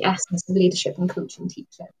the very essence of leadership and coaching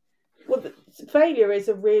teaching. Well, failure is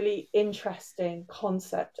a really interesting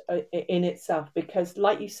concept in itself, because,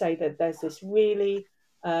 like you say, that there's this really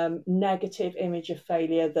negative image of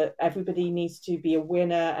failure, that everybody needs to be a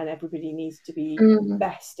winner and everybody needs to be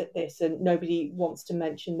best at this, and nobody wants to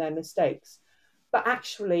mention their mistakes. But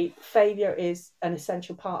actually, failure is an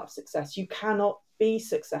essential part of success. You cannot be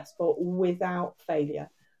successful without failure.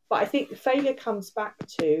 But I think failure comes back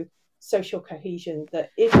to social cohesion,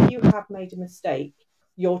 that if you have made a mistake,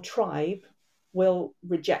 your tribe will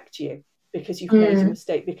reject you because you've made a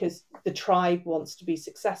mistake, because the tribe wants to be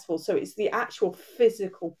successful. So it's the actual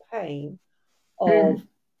physical pain of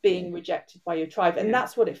being rejected by your tribe. And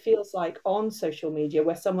that's what it feels like on social media,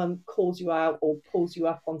 where someone calls you out or pulls you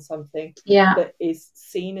up on something that is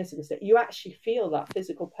seen as a mistake. You actually feel that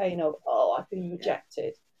physical pain of, oh, I've been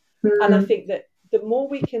rejected. And I think that the more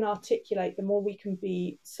we can articulate, the more we can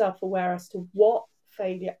be self-aware as to what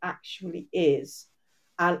failure actually is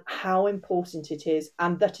and how important it is,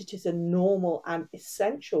 and that it is a normal and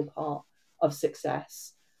essential part of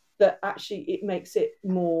success, that actually it makes it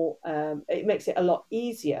more, it makes it a lot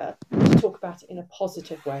easier to talk about it in a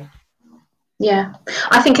positive way. Yeah,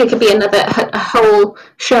 I think it could be a whole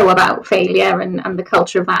show about failure and the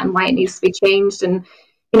culture of that and why it needs to be changed, and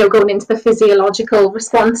going into the physiological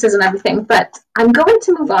responses and everything. But I'm going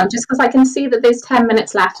to move on just because I can see that there's 10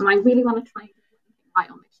 minutes left, and I really want to try and get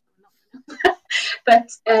right on this. But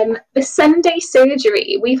the Sunday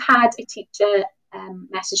surgery, we've had a teacher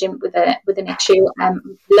message in with an issue.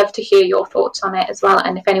 Love to hear your thoughts on it as well,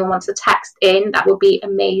 and if anyone wants to text in, that would be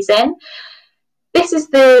amazing. This is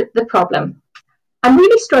the problem. I'm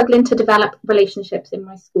really struggling to develop relationships in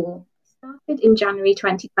my school. I started in January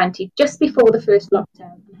 2020, just before the first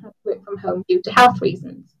lockdown, and had to work from home due to health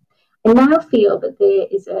reasons. I now feel that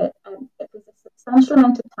there's a substantial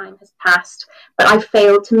amount of time has passed, but I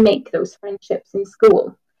failed to make those friendships in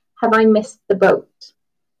school. Have I missed the boat?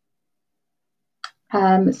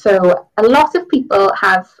 So a lot of people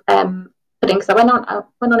have put in, because I went on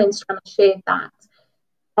Instagram and shared that.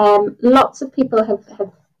 Lots of people have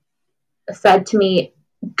said to me,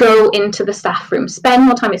 go into the staff room, spend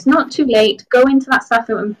more time. It's not too late. Go into that staff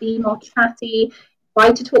room and be more chatty.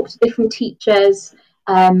 Try to talk to different teachers,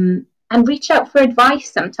 and reach out for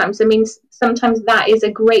advice sometimes. I mean, sometimes that is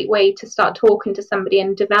a great way to start talking to somebody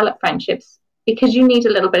and develop friendships, because you need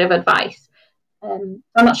a little bit of advice. I'm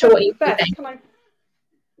not sure what you think.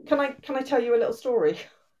 Can I tell you a little story?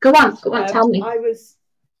 Go on, tell me.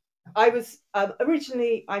 I was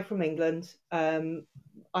originally, I'm from England.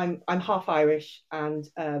 I'm half Irish, and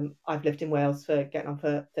I've lived in Wales for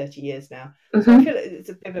 30 years now. So I feel it's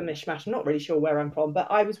a bit of a mishmash. I'm not really sure where I'm from, but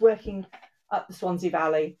I was working up the Swansea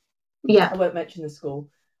Valley. Yeah, I won't mention the school.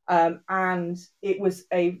 And it was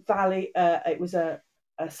a valley. It was a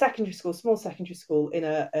secondary school, small secondary school in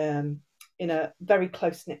a very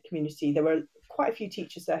close knit community. There were quite a few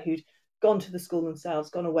teachers there who'd gone to the school themselves,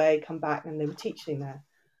 gone away, come back, and they were teaching there.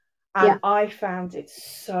 And I found it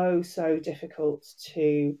so difficult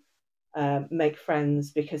to make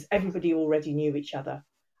friends, because everybody already knew each other.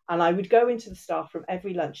 And I would go into the staff room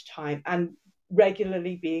every lunchtime and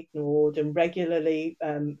regularly be ignored and regularly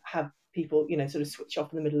have people, sort of switch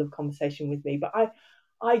off in the middle of a conversation with me. But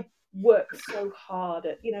I worked so hard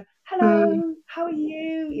at, hello, how are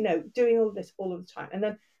you? Doing all this all of the time.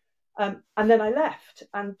 And then I left.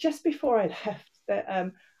 And just before I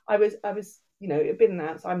left, I was, it had been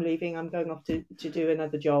announced, I'm leaving, I'm going off to do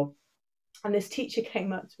another job. And this teacher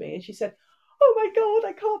came up to me and she said, "Oh my God,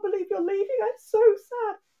 I can't believe you're leaving. I'm so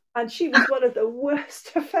sad." And she was one of the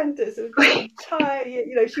worst offenders of the entire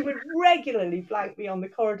year. She would regularly blank me on the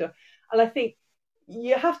corridor. And I think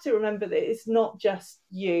you have to remember that it's not just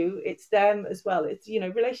you, it's them as well. It's,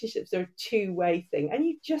 relationships are a two-way thing. And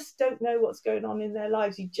you just don't know what's going on in their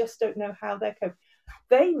lives. You just don't know how they're coping.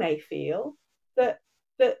 They may feel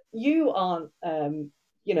that you aren't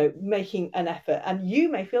making an effort, and you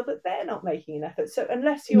may feel that they're not making an effort. So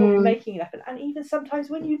unless you're making an effort, and even sometimes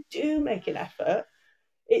when you do make an effort,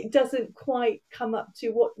 it doesn't quite come up to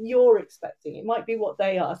what you're expecting. It might be what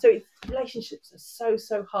they are. So relationships are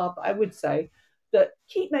so hard. But I would say that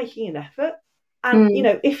keep making an effort, and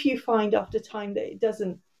if you find after time that it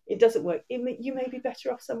doesn't work, you may be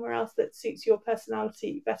better off somewhere else that suits your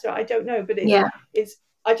personality better. I don't know, but it's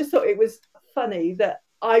I just thought it was funny that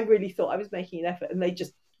I really thought I was making an effort and they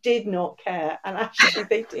just did not care. And actually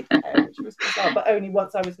they did care, which was bizarre, but only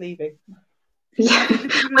once I was leaving. Yeah.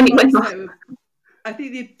 I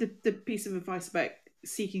think the piece of advice about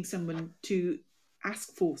seeking someone to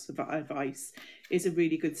ask for advice is a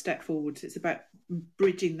really good step forward. It's about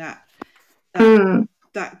bridging that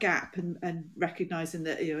gap and recognising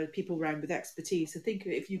that people around with expertise. So think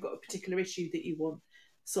of it, if you've got a particular issue that you want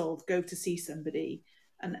solved, go to see somebody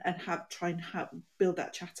and try and build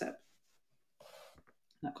that chat up.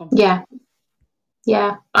 That confidence.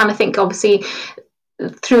 Yeah. And I think obviously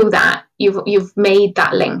through that you've made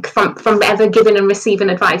that link from ever giving and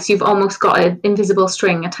receiving advice. You've almost got an invisible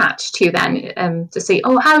string attached to then to say,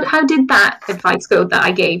 oh, how did that advice go that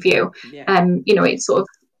I gave you? It sort of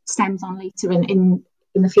stems on later in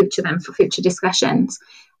the future then for future discussions.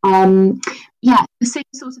 The same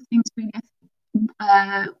sort of things really.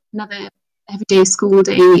 Another everyday school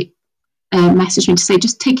day message me to say,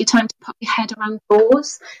 just take your time to put your head around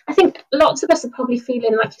doors. I think lots of us are probably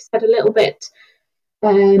feeling, like you said, a little bit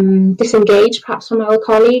disengaged perhaps from our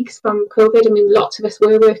colleagues from COVID. I mean, lots of us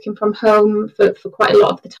were working from home for quite a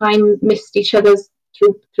lot of the time, missed each other's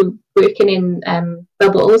through working in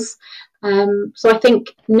bubbles. So I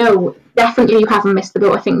think, no, definitely you haven't missed the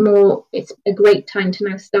boat. I think more it's a great time to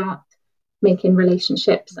now start making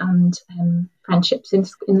relationships and friendships in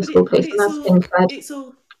the school place.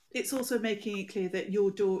 It's also making it clear that your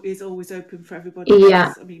door is always open for everybody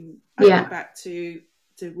else. I mean, I go back to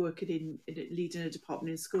working in leading a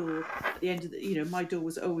department in school. At the end of my door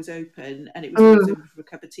was always open, and it was always open for a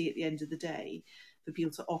cup of tea at the end of the day for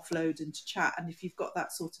people to offload and to chat. And if you've got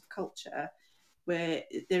that sort of culture where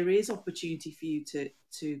there is opportunity for you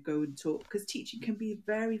to go and talk, because teaching can be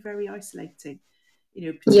very, very isolating.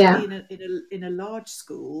 Particularly in a large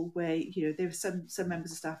school where there are some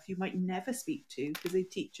members of staff you might never speak to because they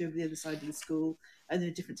teach over the other side of the school and in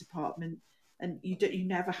a different department, and you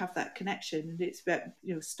never have that connection. And it's about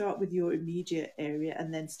start with your immediate area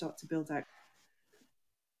and then start to build out.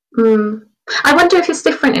 I wonder if it's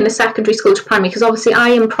different in a secondary school to primary, because obviously I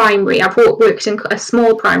am primary. I've worked in a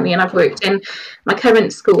small primary, and I've worked in my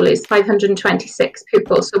current school is 526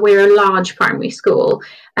 pupils, so we're a large primary school.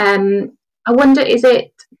 I wonder, is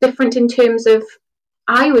it different in terms of,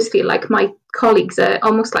 I always feel like my colleagues are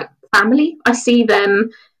almost like family. I see them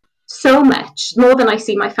so much more than I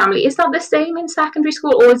see my family. Is that the same in secondary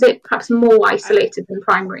school, or is it perhaps more isolated than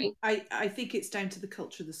primary? I think it's down to the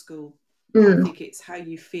culture of the school. I think it's how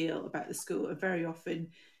you feel about the school. And very often,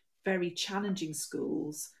 very challenging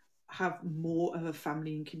schools have more of a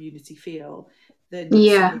family and community feel than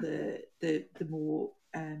some of the more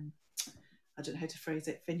I don't know how to phrase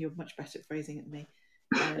it. Finn, you're much better at phrasing it than me.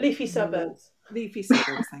 Leafy suburbs. Leafy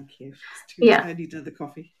suburbs, thank you. I need another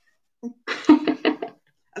coffee.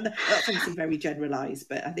 And that's obviously very generalised,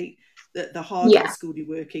 but I think that the harder the school you're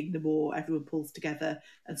working, the more everyone pulls together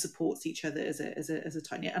and supports each other as a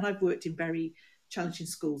tight knit. And I've worked in very challenging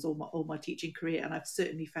schools all my teaching career, and I've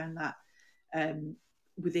certainly found that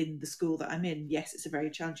within the school that I'm in. Yes, it's a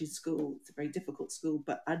very challenging school, it's a very difficult school,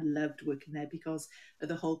 but I loved working there because of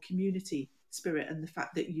the whole community spirit and the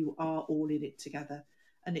fact that you are all in it together,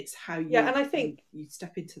 and it's how you and I think you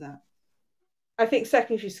step into that. I think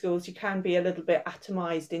secondary schools, you can be a little bit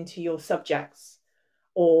atomised into your subjects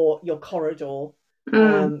or your corridor,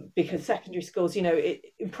 because secondary schools, in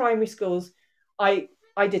primary schools, I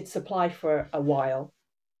did supply for a while,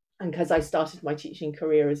 And because I started my teaching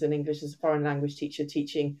career as an English as a foreign language teacher,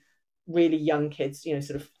 teaching really young kids, you know,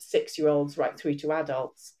 sort of 6-year-olds right through to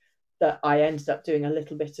adults, that I ended up doing a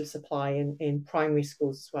little bit of supply in primary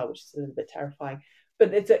schools as well, which is a little bit terrifying.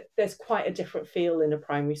 But there's quite a different feel in a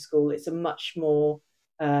primary school. It's a much more,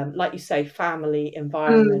 like you say, family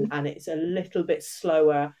environment, and it's a little bit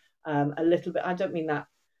slower, a little bit, I don't mean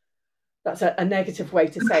that's a negative way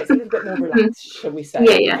to say it. It's a little bit more relaxed, shall we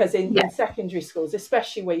say? Because in secondary schools,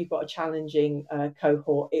 especially where you've got a challenging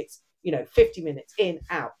cohort, it's, you know, 50 minutes in,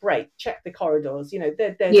 out, break, check the corridors. You know,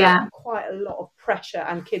 there's quite a lot of pressure,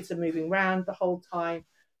 and kids are moving around the whole time.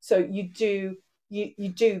 So you do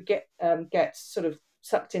get sort of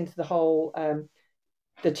sucked into the whole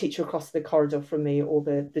the teacher across the corridor from me, or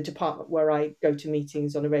the department where I go to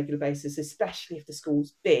meetings on a regular basis, especially if the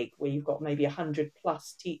school's big, where you've got maybe 100+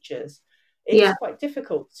 teachers. It's quite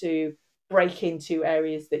difficult to break into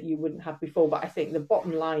areas that you wouldn't have before. But I think the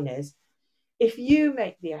bottom line is, if you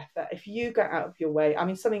make the effort, if you go out of your way, I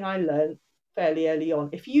mean, something I learned fairly early on,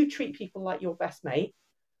 if you treat people like your best mate,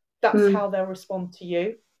 that's how they'll respond to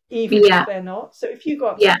you, even if they're not. So if you go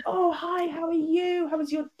up and say, oh, hi, how are you? How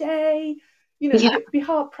was your day? You know, it'd be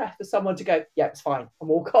hard pressed for someone to go, yeah, it's fine, and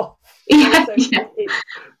walk off.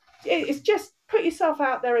 It's just put yourself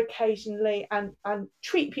out there occasionally and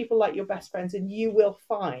treat people like your best friends, and you will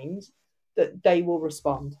find that they will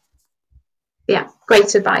respond. Yeah,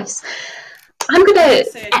 great advice. I'm going to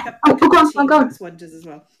say go on. Wonders as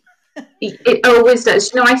well. It always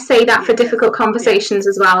does. You know, I say that for difficult conversations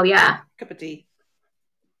as well. Yeah. Cup of tea.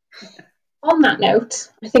 On that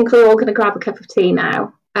note, I think we're all going to grab a cup of tea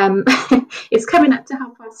now. It's coming up to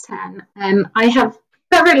 10:30. I have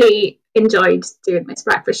thoroughly enjoyed doing this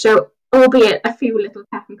breakfast show, albeit a few little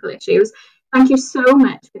technical issues. Thank you so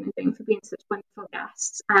much, Finnegan, for being such wonderful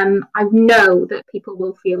guests. I know that people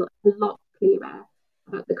will feel a lot clearer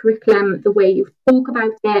about the curriculum, the way you talk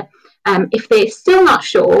about it. If they're still not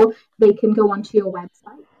sure, they can go onto your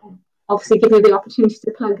website. Obviously, give you the opportunity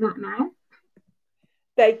to plug that now.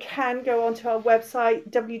 They can go onto our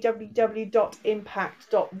website,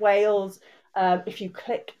 www.impact.wales. If you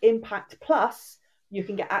click Impact Plus, you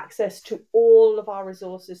can get access to all of our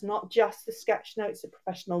resources, not just the sketch notes, the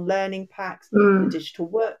professional learning packs, the digital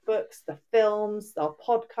workbooks, the films, our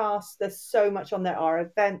podcasts. There's so much on there, our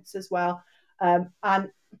events as well.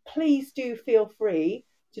 And please do feel free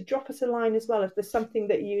to drop us a line as well if there's something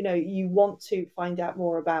that you want to find out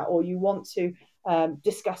more about, or you want to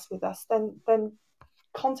discuss with us. Then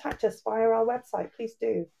contact us via our website. Please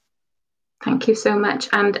do. Thank you so much,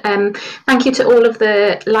 and thank you to all of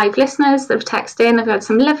the live listeners that have texted in. I've had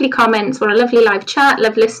some lovely comments. What a lovely live chat.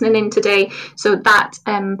 Love listening in today. So that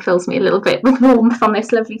fills me a little bit with warmth on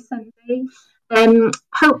this lovely Sunday.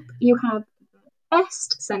 Hope you have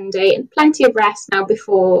best Sunday and plenty of rest now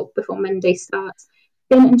before Monday starts.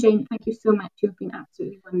 Finn and Jane, thank you so much. You've been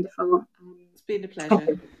absolutely wonderful. It's been a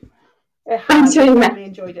pleasure. Thanks very much. I really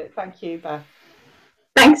enjoyed it. Thank you, Beth.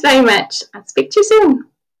 Thanks very much. I'll speak to you soon.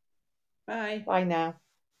 Bye. Bye now.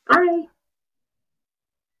 Bye.